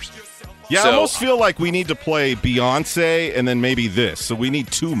singers. Yeah, I almost feel like we need to play Beyonce and then maybe this. So we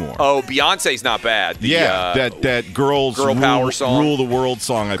need 2 more. Oh, Beyonce's not bad. That girl power song, rule the world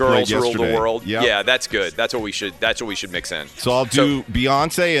song I played yesterday. Girls rule the world. Yep. Yeah, that's good. That's what we should mix in. So I'll do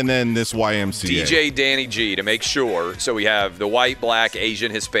Beyonce and then this YMCA. DJ Danny G to make sure. So we have the white, black,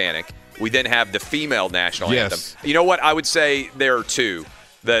 Asian, Hispanic. We then have the female national anthem. You know what? I would say there are 2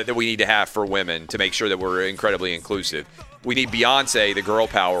 that we need to have for women to make sure that we're incredibly inclusive. We need Beyonce, the girl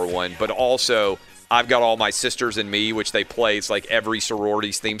power one, but also I've Got All My Sisters and Me, which they play. It's like every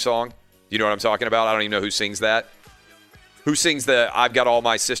sorority's theme song. You know what I'm talking about? I don't even know who sings that. Who sings the I've Got All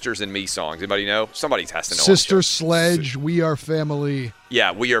My Sisters and Me songs? Anybody know? Somebody has to know. Sister Sledge, We Are Family.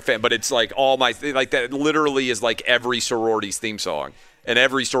 Yeah, We Are Family. But it's like all my, like that literally is like every sorority's theme song. And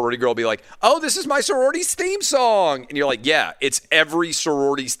every sorority girl will be like, oh, this is my sorority's theme song. And you're like, yeah, it's every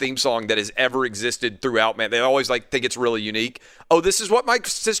sorority's theme song that has ever existed throughout, man. They always like think it's really unique. Oh, this is what my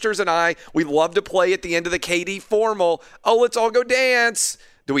sisters and we love to play at the end of the KD formal. Oh, let's all go dance.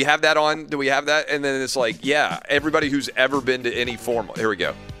 Do we have that on? Do we have that? And then it's like, yeah, everybody who's ever been to any formal. Here we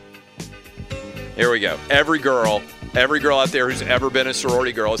go. Here we go. Every girl out there who's ever been a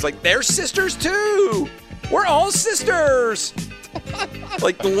sorority girl is like, they're sisters too. We're all sisters.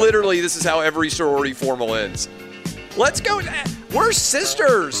 Like, literally, this is how every sorority formal ends. Let's go. We're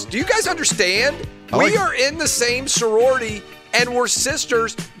sisters. Do you guys understand? We are in the same sorority, and we're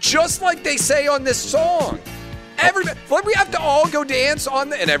sisters, just like they say on this song. Everybody, like, we have to all go dance on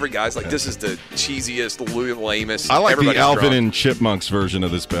the, and every guy's like, this is the cheesiest, lamest. I like the Everybody's Alvin drunk. and Chipmunks version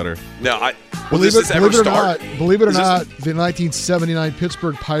of this better. No, Believe it or not, the 1979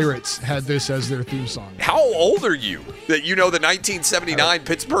 Pittsburgh Pirates had this as their theme song. How old are you that you know the 1979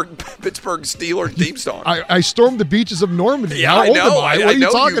 Pittsburgh Steelers theme song? I stormed the beaches of Normandy. Yeah, How I old know. am I? What are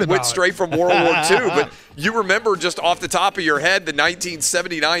you talking about? Went straight from World War II, but you remember just off the top of your head the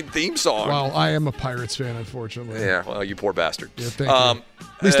 1979 theme song. Well, I am a Pirates fan, unfortunately. Yeah, well, you poor bastard. Yeah, thank you.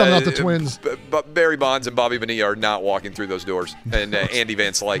 At least I'm not the Twins. But Barry Bonds and Bobby Bonilla are not walking through those doors. And Andy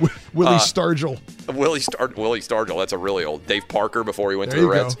Van Slyke. Willie Stargell. Willie Stargell. That's a really old. Dave Parker before he went There to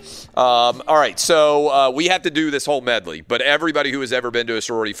the you Reds. All right, so we have to do this whole medley. But everybody who has ever been to a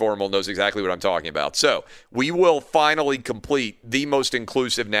sorority formal knows exactly what I'm talking about. So we will finally complete the most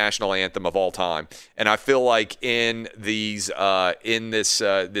inclusive national anthem of all time. And I feel like in these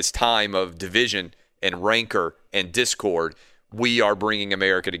this time of division and rancor and discord, we are bringing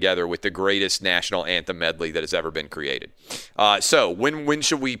America together with the greatest national anthem medley that has ever been created. So when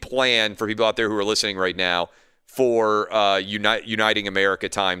should we plan, for people out there who are listening right now, for Uniting America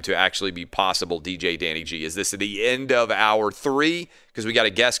time to actually be possible, DJ Danny G? Is this at the end of hour 3? Because we got a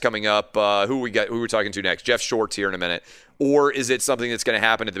guest coming up. Who we're talking to next? Jeff Short's here in a minute. Or is it something that's going to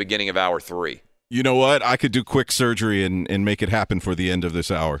happen at the beginning of hour 3? You know what? I could do quick surgery and make it happen for the end of this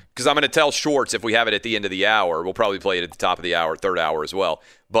hour. Because I'm going to tell Shorts if we have it at the end of the hour, we'll probably play it at the top of the hour, third hour as well.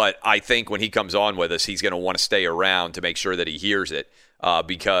 But I think when he comes on with us, he's going to want to stay around to make sure that he hears it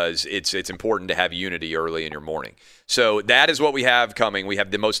because it's important to have unity early in your morning. So that is what we have coming. We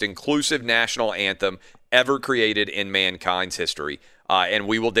have the most inclusive national anthem ever created in mankind's history, and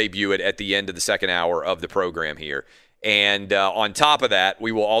we will debut it at the end of the second hour of the program here. And on top of that,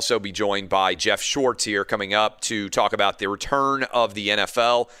 we will also be joined by Jeff Shorts here coming up to talk about the return of the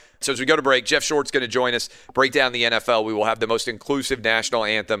NFL. So as we go to break, Jeff Short's going to join us, break down the NFL. We will have the most inclusive national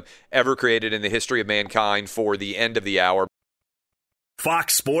anthem ever created in the history of mankind for the end of the hour.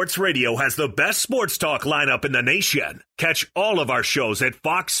 Fox Sports Radio has the best sports talk lineup in the nation. Catch all of our shows at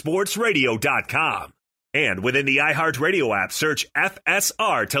foxsportsradio.com. And within the iHeartRadio app, search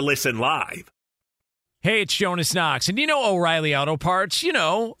FSR to listen live. Hey, it's Jonas Knox, and you know O'Reilly Auto Parts. You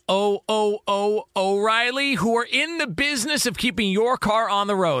know, O'Reilly, who are in the business of keeping your car on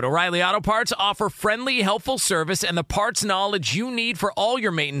the road. O'Reilly Auto Parts offer friendly, helpful service and the parts knowledge you need for all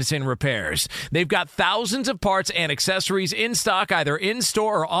your maintenance and repairs. They've got thousands of parts and accessories in stock, either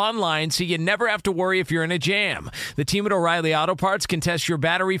in-store or online, so you never have to worry if you're in a jam. The team at O'Reilly Auto Parts can test your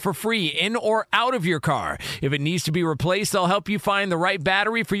battery for free in or out of your car. If it needs to be replaced, they'll help you find the right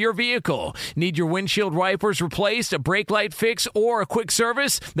battery for your vehicle. Need your windshield wipers replaced, a brake light fix, or a quick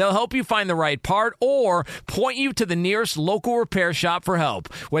service? They'll help you find the right part or point you to the nearest local repair shop for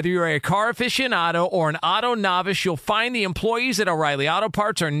help. Whether you're a car aficionado or an auto novice, you'll find the employees at O'Reilly Auto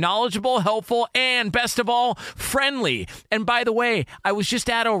Parts are knowledgeable, helpful, and best of all, friendly. And by the way, I was just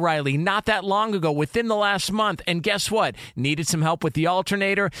at O'Reilly not that long ago, within the last month, and guess what? Needed some help with the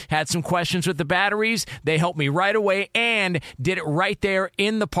alternator, had some questions with the batteries. They helped me right away and did it right there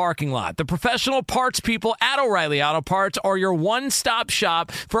in the parking lot. The professional parts people at O'Reilly Auto Parts are your one-stop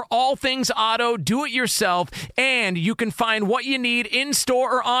shop for all things auto, do-it-yourself, and you can find what you need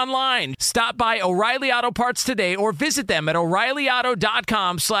in-store or online. Stop by O'Reilly Auto Parts today or visit them at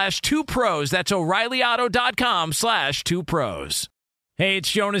O'ReillyAuto.com/2pros. That's O'ReillyAuto.com/2pros. Hey,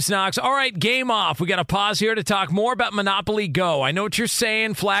 it's Jonas Knox. All right, game off. We got to pause here to talk more about Monopoly Go. I know what you're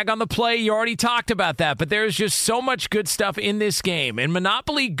saying, flag on the play. You already talked about that, but there's just so much good stuff in this game. In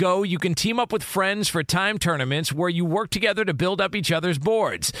Monopoly Go, you can team up with friends for time tournaments where you work together to build up each other's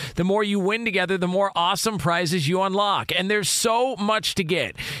boards. The more you win together, the more awesome prizes you unlock. And there's so much to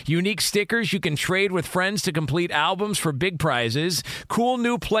get. Unique stickers you can trade with friends to complete albums for big prizes, cool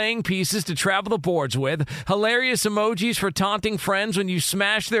new playing pieces to travel the boards with, hilarious emojis for taunting friends when you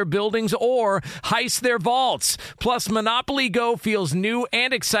smash their buildings or heist their vaults. Plus, Monopoly Go feels new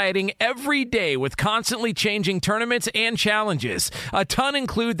and exciting every day with constantly changing tournaments and challenges. A ton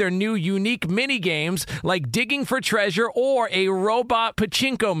include their new unique mini games like digging for treasure or a robot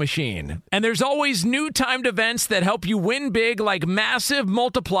pachinko machine. And there's always new timed events that help you win big, like massive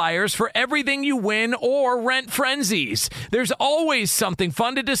multipliers for everything you win or rent frenzies. There's always something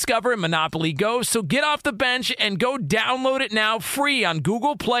fun to discover in Monopoly Go, so get off the bench and go download it now free on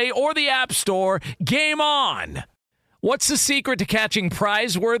Google Play or the App Store. Game on! What's the secret to catching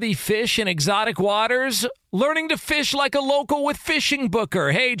prize-worthy fish in exotic waters? Learning to fish like a local with Fishing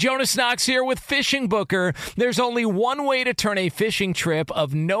Booker. Hey, Jonas Knox here with Fishing Booker. There's only one way to turn a fishing trip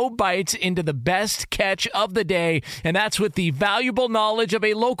of no bites into the best catch of the day, and that's with the valuable knowledge of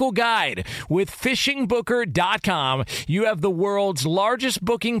a local guide. With FishingBooker.com, you have the world's largest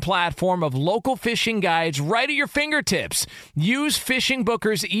booking platform of local fishing guides right at your fingertips. Use Fishing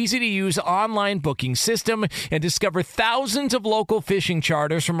Booker's easy-to-use online booking system and discover thousands of local fishing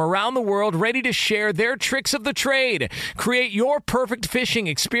charters from around the world ready to share their tricks of the trade. Create your perfect fishing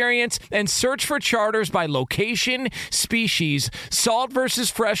experience and search for charters by location, species, salt versus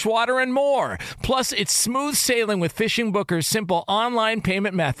freshwater, and more. Plus, it's smooth sailing with Fishing Booker's simple online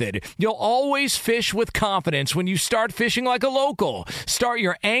payment method. You'll always fish with confidence when you start fishing like a local. Start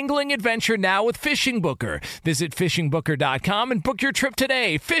your angling adventure now with Fishing Booker. Visit FishingBooker.com and book your trip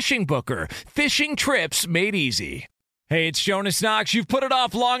today. Fishing Booker. Fishing trips made easy. Hey, it's Jonas Knox. You've put it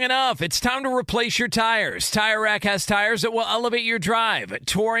off long enough. It's time to replace your tires. Tire Rack has tires that will elevate your drive.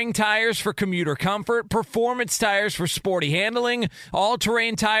 Touring tires for commuter comfort, performance tires for sporty handling,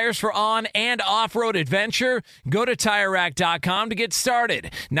 all-terrain tires for on- and off-road adventure. Go to TireRack.com to get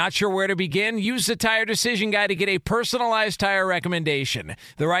started. Not sure where to begin? Use the Tire Decision Guide to get a personalized tire recommendation.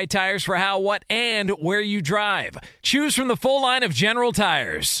 The right tires for how, what, and where you drive. Choose from the full line of General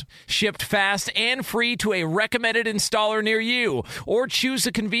Tires. Shipped fast and free to a recommended installer near you, or choose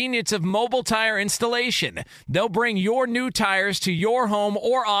the convenience of mobile tire installation. They'll bring your new tires to your home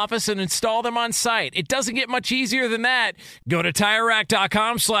or office and install them on site. It doesn't get much easier than that. Go to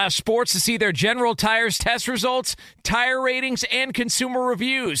TireRack.com/sports to see their General Tires test results, tire ratings, and consumer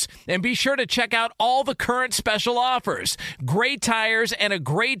reviews. And be sure to check out all the current special offers. Great tires and a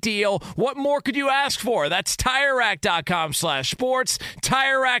great deal. What more could you ask for? That's TireRack.com/sports.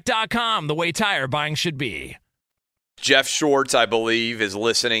 TireRack.com, the way tire buying should be. Jeff Schwartz, I believe, is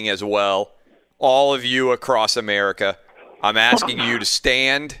listening as well. All of you across America, I'm asking you to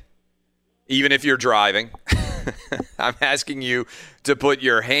stand, even if you're driving. I'm asking you to put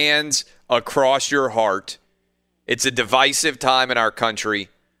your hands across your heart. It's a divisive time in our country.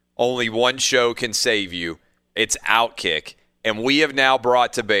 Only one show can save you. It's Outkick. And we have now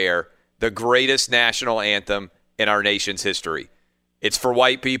brought to bear the greatest national anthem in our nation's history. It's for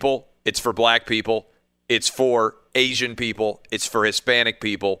white people. It's for black people. It's for Asian people. It's for Hispanic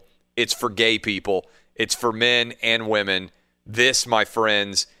people. It's for gay people. It's for men and women. This, my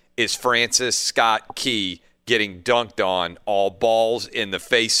friends, is Francis Scott Key getting dunked on, all balls in the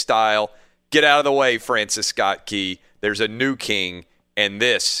face style. Get out of the way, Francis Scott Key. There's a new king, and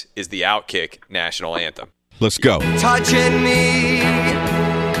this is the Outkick national anthem. Let's go. Touching me,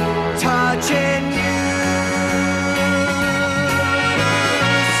 touching you.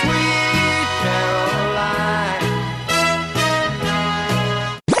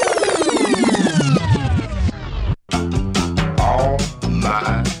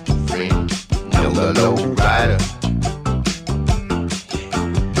 The low rider,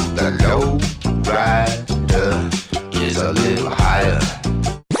 the low rider is a little higher.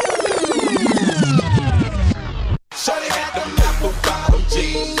 Shawty got them apple bottom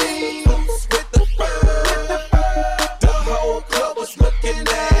jeans with the fur. The whole club was looking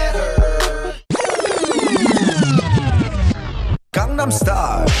at her. Gangnam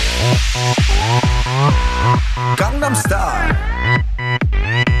Style, Gangnam Style.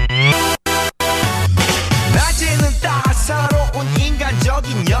 낮에는 따사로운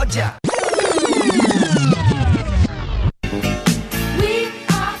인간적인 여자. We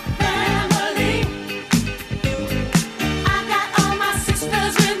are family. I got all my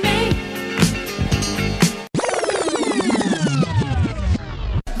sisters with me.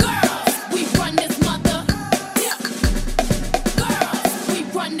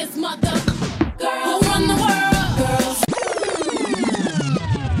 this mother. Girls run the world. Girls.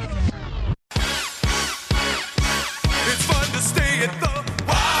 It's fun to stay at the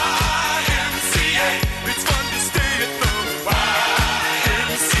YMCA. It's fun to stay at the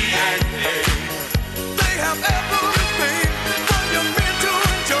YMCA. They have everything for your men to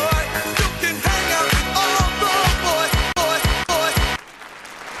enjoy. You can hang out with all the boys.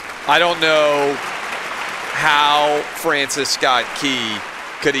 I don't know how Francis Scott Key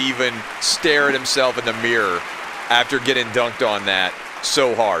could even stare at himself in the mirror after getting dunked on that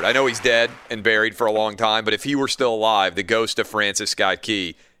so hard. I know he's dead and buried for a long time, but if he were still alive, the ghost of Francis Scott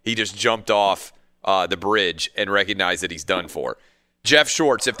Key, he just jumped off the bridge and recognized that he's done for. Jeff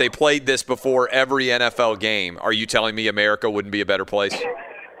Schwartz, if they played this before every NFL game, are you telling me America wouldn't be a better place?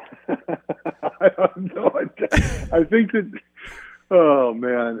 I don't know. I think that. Oh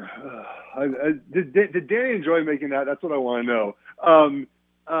man, did Danny enjoy making that? That's what I want to know.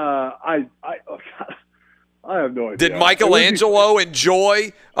 I have no idea. Did Michelangelo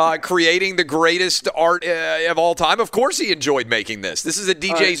enjoy creating the greatest art of all time? Of course he enjoyed making this. This is a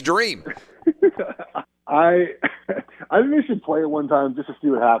DJ's dream. I think they should play it one time just to see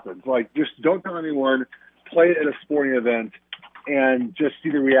what happens. Like, just don't tell anyone. Play it at a sporting event and just see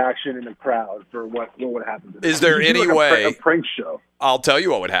the reaction in the crowd for what would happen. Is there any way a prank show? I'll tell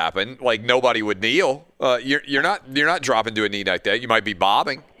you what would happen. Like, nobody would kneel. You're not dropping to a knee like that. You might be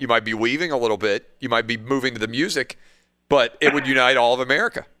bobbing. You might be weaving a little bit. You might be moving to the music, but it would unite all of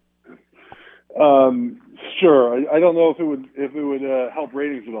America. Sure. I don't know if it would help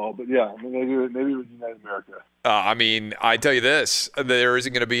ratings at all, but yeah, maybe it would unite America. I mean, I tell you this, there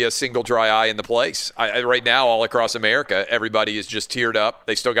isn't going to be a single dry eye in the place. Right now, all across America, everybody is just teared up.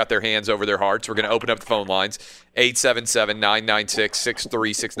 They still got their hands over their hearts. We're going to open up the phone lines,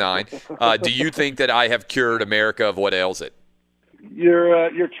 877-996-6369. Do you think that I have cured America of what ails it?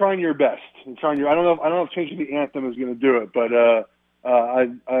 You're trying your best. I don't know if changing the anthem is going to do it, but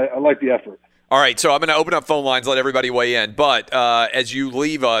I like the effort. All right, so I'm going to open up phone lines, let everybody weigh in. But as you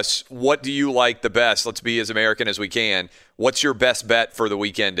leave us, what do you like the best? Let's be as American as we can. What's your best bet for the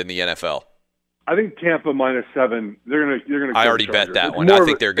weekend in the NFL? I think Tampa -7. They're going to. I already bet that one. I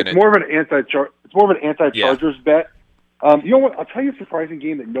think they're going to. It's more of an anti-Chargers bet. You know what? I'll tell you a surprising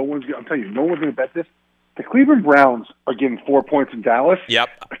game that no one's going to bet this. The Cleveland Browns are getting 4 points in Dallas. Yep.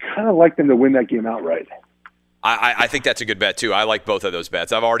 I kind of like them to win that game outright. I think that's a good bet, too. I like both of those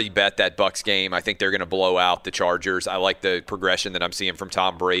bets. I've already bet that Bucs game. I think they're going to blow out the Chargers. I like the progression that I'm seeing from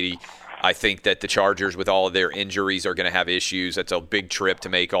Tom Brady. I think that the Chargers, with all of their injuries, are going to have issues. That's a big trip to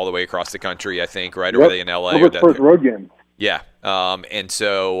make all the way across the country, I think, right? Or are they in L.A.? It's first road game. Yeah, and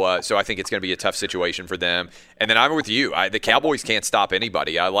so I think it's going to be a tough situation for them. And then I'm with you. The Cowboys can't stop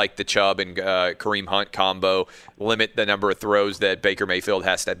anybody. I like the Chubb and Kareem Hunt combo. Limit the number of throws that Baker Mayfield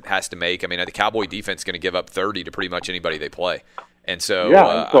has to make. I mean, the Cowboy defense is going to give up 30 to pretty much anybody they play. And so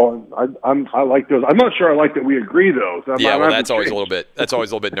I like those. I'm not sure I like that we agree though. So that's always a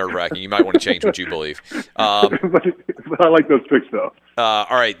little bit nerve wracking. You might want to change what you believe. But I like those picks though.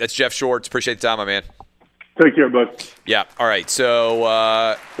 All right, that's Jeff Schwartz. Appreciate the time, my man. Take care, bud. Yeah. All right.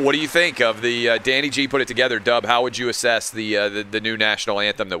 So, what do you think of the Danny G put it together? Dub, how would you assess the new national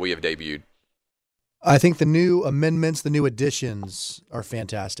anthem that we have debuted? I think the new amendments, the new additions are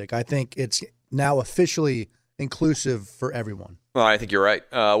fantastic. I think it's now officially inclusive for everyone. Well, I think you're right.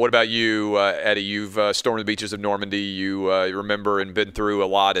 What about you, Eddie? You've stormed the beaches of Normandy. You remember and been through a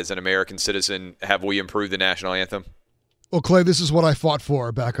lot as an American citizen. Have we improved the national anthem? Well, Clay, this is what I fought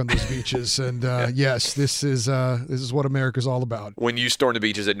for back on those beaches, and yes, this is what America's all about. When you stormed the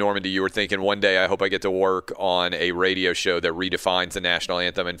beaches at Normandy, you were thinking, one day I hope I get to work on a radio show that redefines the national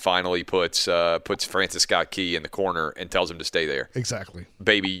anthem and finally puts Francis Scott Key in the corner and tells him to stay there. Exactly,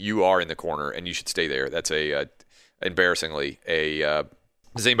 baby, you are in the corner and you should stay there. That's embarrassingly a.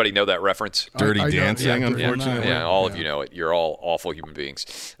 Does anybody know that reference? Dirty Dancing, unfortunately. Yeah, all of you know it. You're all awful human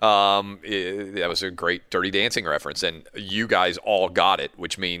beings. That was a great Dirty Dancing reference, and you guys all got it,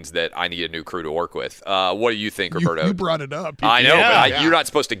 which means that I need a new crew to work with. What do you think, Roberto? You brought it up. I know, but you're not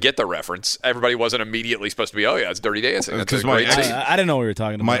supposed to get the reference. Everybody wasn't immediately supposed to be, oh, yeah, it's Dirty Dancing. That's a great scene. I didn't know what we were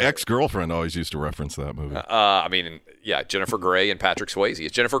talking about. My ex-girlfriend always used to reference that movie. Jennifer Grey and Patrick Swayze.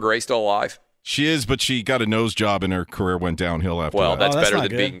 Is Jennifer Grey still alive? She is, but she got a nose job and her career went downhill after that. Well, that's better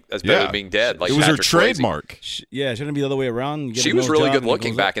than being dead. Like it was Patrick her trademark. Shouldn't it be the other way around? She was really good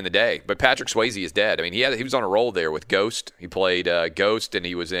looking back in the day, but Patrick Swayze is dead. I mean, he was on a roll there with Ghost. He played Ghost, and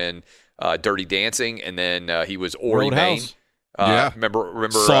he was in Dirty Dancing, and then he was Ori Main.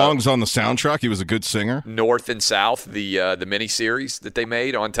 Remember songs on the soundtrack. He was a good singer. North and South, the miniseries that they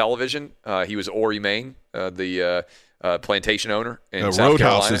made on television. He was Ori Main, the plantation owner in South Roadhouse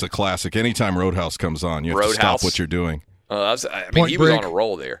Carolina. is a classic. Anytime Roadhouse comes on, you have to Roadhouse. stop what you're doing. He was on a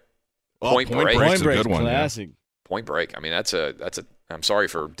roll there. Point Break. Break's a good one. yeah. Classic. Point Break. I mean, that's a. I'm sorry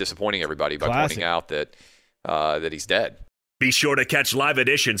for disappointing everybody by Classic. pointing out that he's dead. Be sure to catch live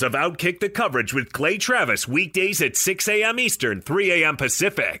editions of Outkick the Coverage with Clay Travis weekdays at 6 a.m. Eastern, 3 a.m.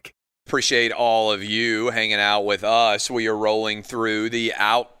 Pacific. Appreciate all of you hanging out with us. We are rolling through the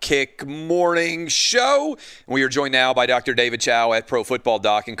Outkick Morning Show. We are joined now by Dr. David Chow at Pro Football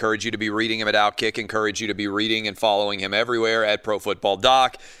Doc. Encourage you to be reading him at Outkick. Encourage you to be reading and following him everywhere at Pro Football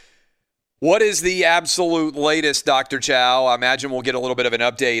Doc. What is the absolute latest, Dr. Chow? I imagine we'll get a little bit of an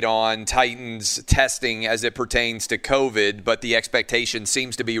update on Titans testing as it pertains to COVID, but the expectation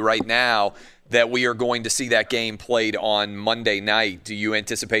seems to be right now that we are going to see that game played on Monday night. Do you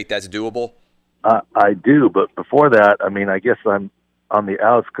anticipate that's doable? I do, but before that, I mean, I guess I'm on the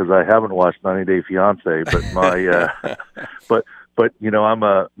outs because I haven't watched 90 Day Fiance, but my, but you know, I'm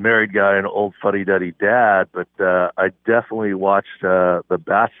a married guy, an old fuddy-duddy dad, but I definitely watched The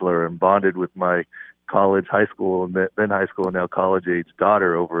Bachelor and bonded with my high school, and now college-age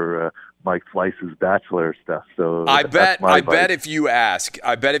daughter over Mike Fleiss's Bachelor stuff. So I bet if you ask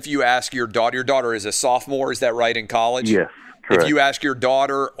your daughter is a sophomore, is that right, in college? Yes. Correct. If you ask your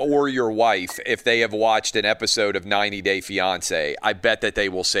daughter or your wife if they have watched an episode of 90 Day Fiance, I bet that they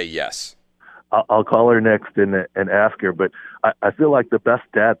will say yes. I'll call her next and ask her, but I feel like the best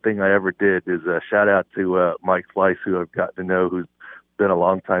dad thing I ever did is a shout out to Mike Fleiss, who I've gotten to know, who's been a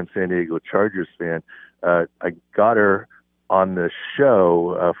longtime San Diego Chargers fan. I got her on the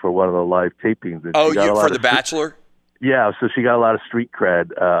show for one of the live tapings. And for The Bachelor? Yeah, so she got a lot of street cred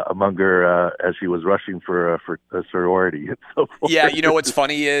among her as she was rushing for a sorority and so forth. Yeah, you know what's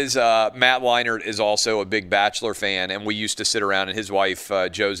funny is Matt Leinart is also a big Bachelor fan, and we used to sit around, and his wife,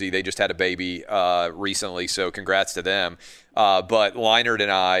 Josie, they just had a baby recently, so congrats to them. But Leinart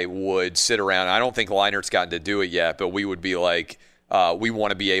and I would sit around. I don't think Leinart's gotten to do it yet, but we would be like, we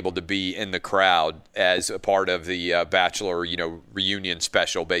want to be able to be in the crowd as a part of the Bachelor, reunion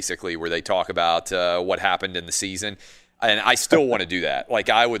special, basically, where they talk about what happened in the season. And I still want to do that. Like,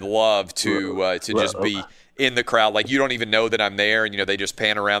 I would love to just be in the crowd. Like, you don't even know that I'm there, and they just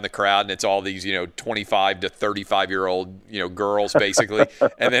pan around the crowd, and it's all these 25 to 35-year-old girls basically,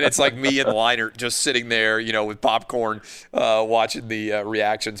 and then it's like me and Leinart just sitting there, with popcorn, watching the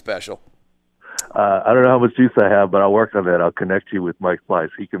reaction special. I don't know how much juice I have, but I'll work on that. I'll connect you with Mike Fleiss.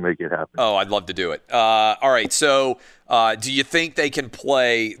 He can make it happen. Oh, I'd love to do it. All right, so do you think they can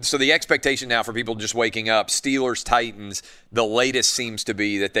play? So the expectation now for people just waking up, Steelers-Titans, the latest seems to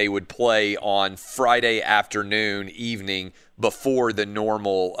be that they would play on Friday afternoon, evening, before the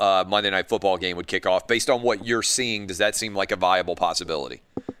normal Monday Night Football game would kick off. Based on what you're seeing, does that seem like a viable possibility?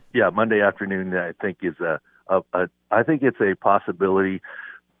 Yeah, Monday afternoon, I think, is I think it's a possibility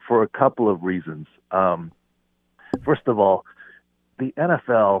for a couple of reasons. First of all, the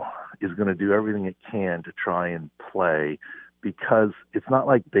NFL is going to do everything it can to try and play, because it's not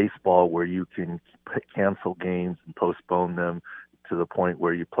like baseball where you can cancel games and postpone them to the point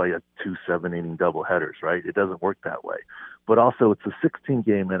where you play a 2 7-inning doubleheaders, right? It doesn't work that way. But also, it's a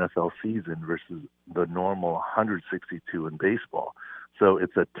 16-game NFL season versus the normal 162 in baseball. So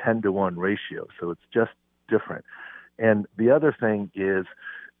it's a 10-to-1 ratio. So it's just different. And the other thing is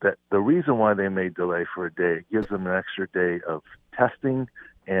that the reason why they may delay for a day, it gives them an extra day of testing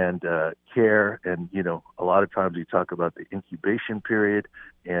and care. And, a lot of times you talk about the incubation period,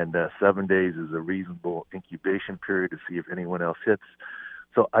 and 7 days is a reasonable incubation period to see if anyone else hits.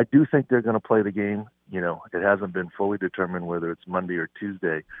 So I do think they're going to play the game. It hasn't been fully determined whether it's Monday or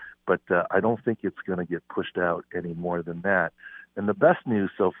Tuesday, but I don't think it's going to get pushed out any more than that. And the best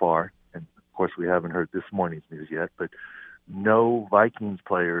news so far, and of course we haven't heard this morning's news yet, but no Vikings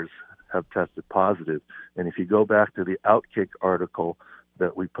players have tested positive. And if you go back to the Outkick article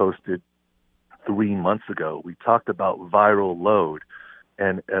that we posted 3 months ago, we talked about viral load.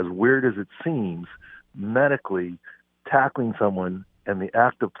 And as weird as it seems, medically, tackling someone and the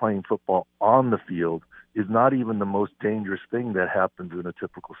act of playing football on the field is not even the most dangerous thing that happens in a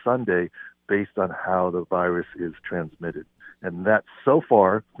typical Sunday based on how the virus is transmitted. And that, so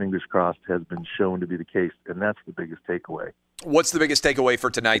far, fingers crossed, has been shown to be the case, and that's the biggest takeaway. What's the biggest takeaway for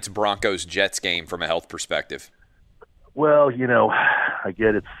tonight's Broncos-Jets game from a health perspective? Well, I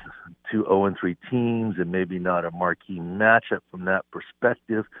get it's 2 0-3 teams and maybe not a marquee matchup from that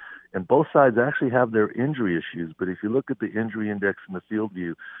perspective. And both sides actually have their injury issues. But if you look at the injury index in the field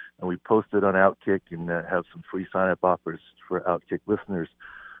view, and we posted on Outkick and have some free sign-up offers for Outkick listeners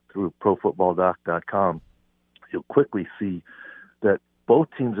through profootballdoc.com, you'll quickly see that both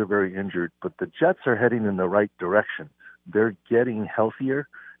teams are very injured, but the Jets are heading in the right direction. They're getting healthier,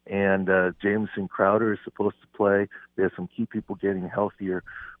 and Jamison Crowder is supposed to play. There's some key people getting healthier,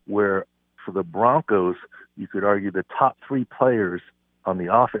 where for the Broncos, you could argue the top three players on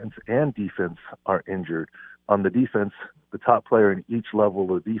the offense and defense are injured. On the defense, the top player in each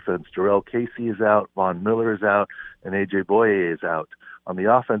level of defense, Jarrell Casey is out, Von Miller is out, and A.J. Boye is out. On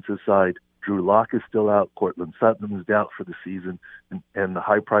the offensive side, Drew Lock is still out, Cortland Sutton is out for the season, and the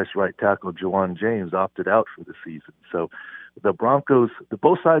high-priced right tackle, Juwan James, opted out for the season. So the Broncos,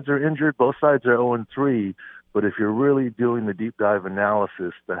 both sides are injured, both sides are 0-3, but if you're really doing the deep dive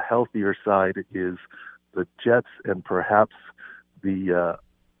analysis, the healthier side is the Jets, and perhaps the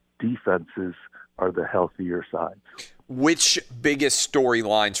defenses are the healthier sides. Which biggest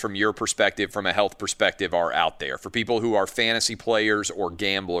storylines from your perspective, from a health perspective, are out there? For people who are fantasy players or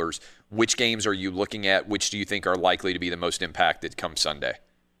gamblers, which games are you looking at? Which do you think are likely to be the most impacted come Sunday?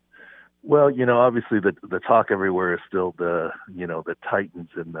 Well, obviously the talk everywhere is still the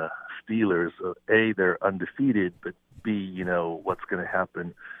Titans and the Steelers. A, they're undefeated, but B, what's going to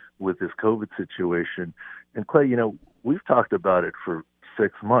happen with this COVID situation. And Clay, we've talked about it for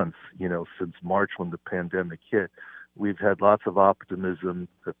 6 months, since March when the pandemic hit. We've had lots of optimism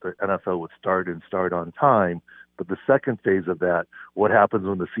that the NFL would start on time. But the second phase of that, what happens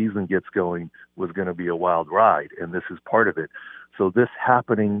when the season gets going, was going to be a wild ride. And this is part of it. So this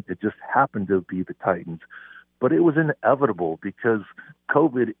happening, it just happened to be the Titans. But it was inevitable because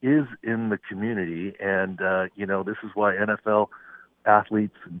COVID is in the community. And, this is why NFL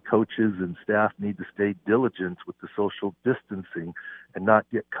athletes and coaches and staff need to stay diligent with the social distancing and not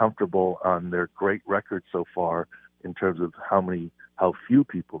get comfortable on their great record so far in terms of how few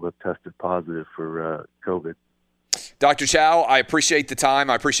people have tested positive for COVID. Dr. Chow, I appreciate the time.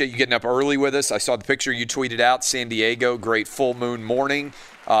 I appreciate you getting up early with us. I saw the picture you tweeted out, San Diego, great full moon morning.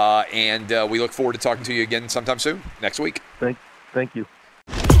 And we look forward to talking to you again sometime soon, next week. Thank you.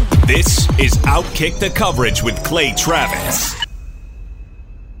 This is Outkick the Coverage with Clay Travis.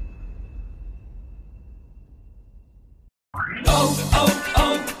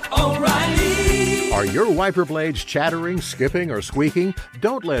 O'Reilly. Are your wiper blades chattering, skipping, or squeaking?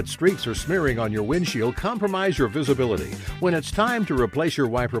 Don't let streaks or smearing on your windshield compromise your visibility. When it's time to replace your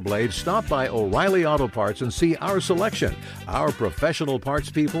wiper blades, stop by O'Reilly Auto Parts and see our selection. Our professional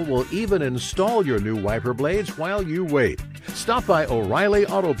parts people will even install your new wiper blades while you wait. Stop by O'Reilly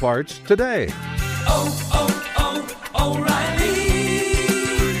Auto Parts today. O'Reilly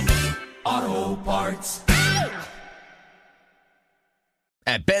Auto Parts.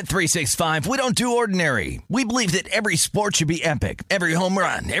 At Bet365, we don't do ordinary. We believe that every sport should be epic. Every home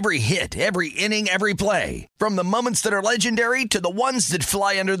run, every hit, every inning, every play. From the moments that are legendary to the ones that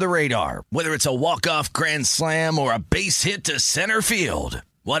fly under the radar. Whether it's a walk-off grand slam or a base hit to center field.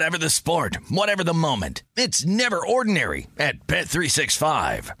 Whatever the sport, whatever the moment. It's never ordinary at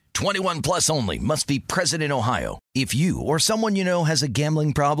Bet365. 21 plus only. Must be present in Ohio. If you or someone you know has a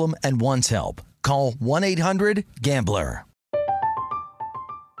gambling problem and wants help, call 1-800-GAMBLER.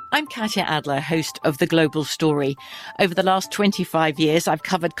 I'm Katya Adler, host of The Global Story. Over the last 25 years, I've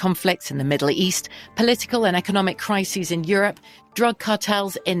covered conflicts in the Middle East, political and economic crises in Europe, drug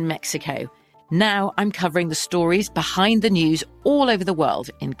cartels in Mexico. Now I'm covering the stories behind the news all over the world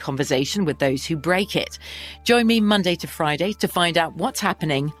in conversation with those who break it. Join me Monday to Friday to find out what's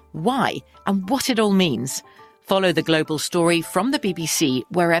happening, why, and what it all means. Follow The Global Story from the BBC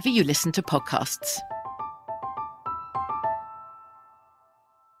wherever you listen to podcasts.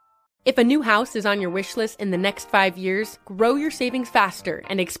 If a new house is on your wish list in the next 5 years, grow your savings faster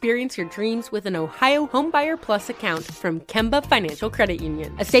and experience your dreams with an Ohio Homebuyer Plus account from Kemba Financial Credit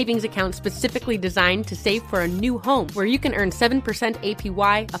Union. A savings account specifically designed to save for a new home where you can earn 7%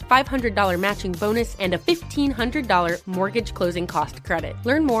 APY, a $500 matching bonus, and a $1,500 mortgage closing cost credit.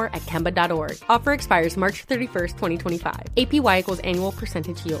 Learn more at Kemba.org. Offer expires March 31st, 2025. APY equals annual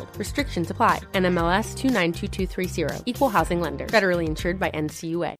percentage yield. Restrictions apply. NMLS 292230. Equal housing lender. Federally insured by NCUA.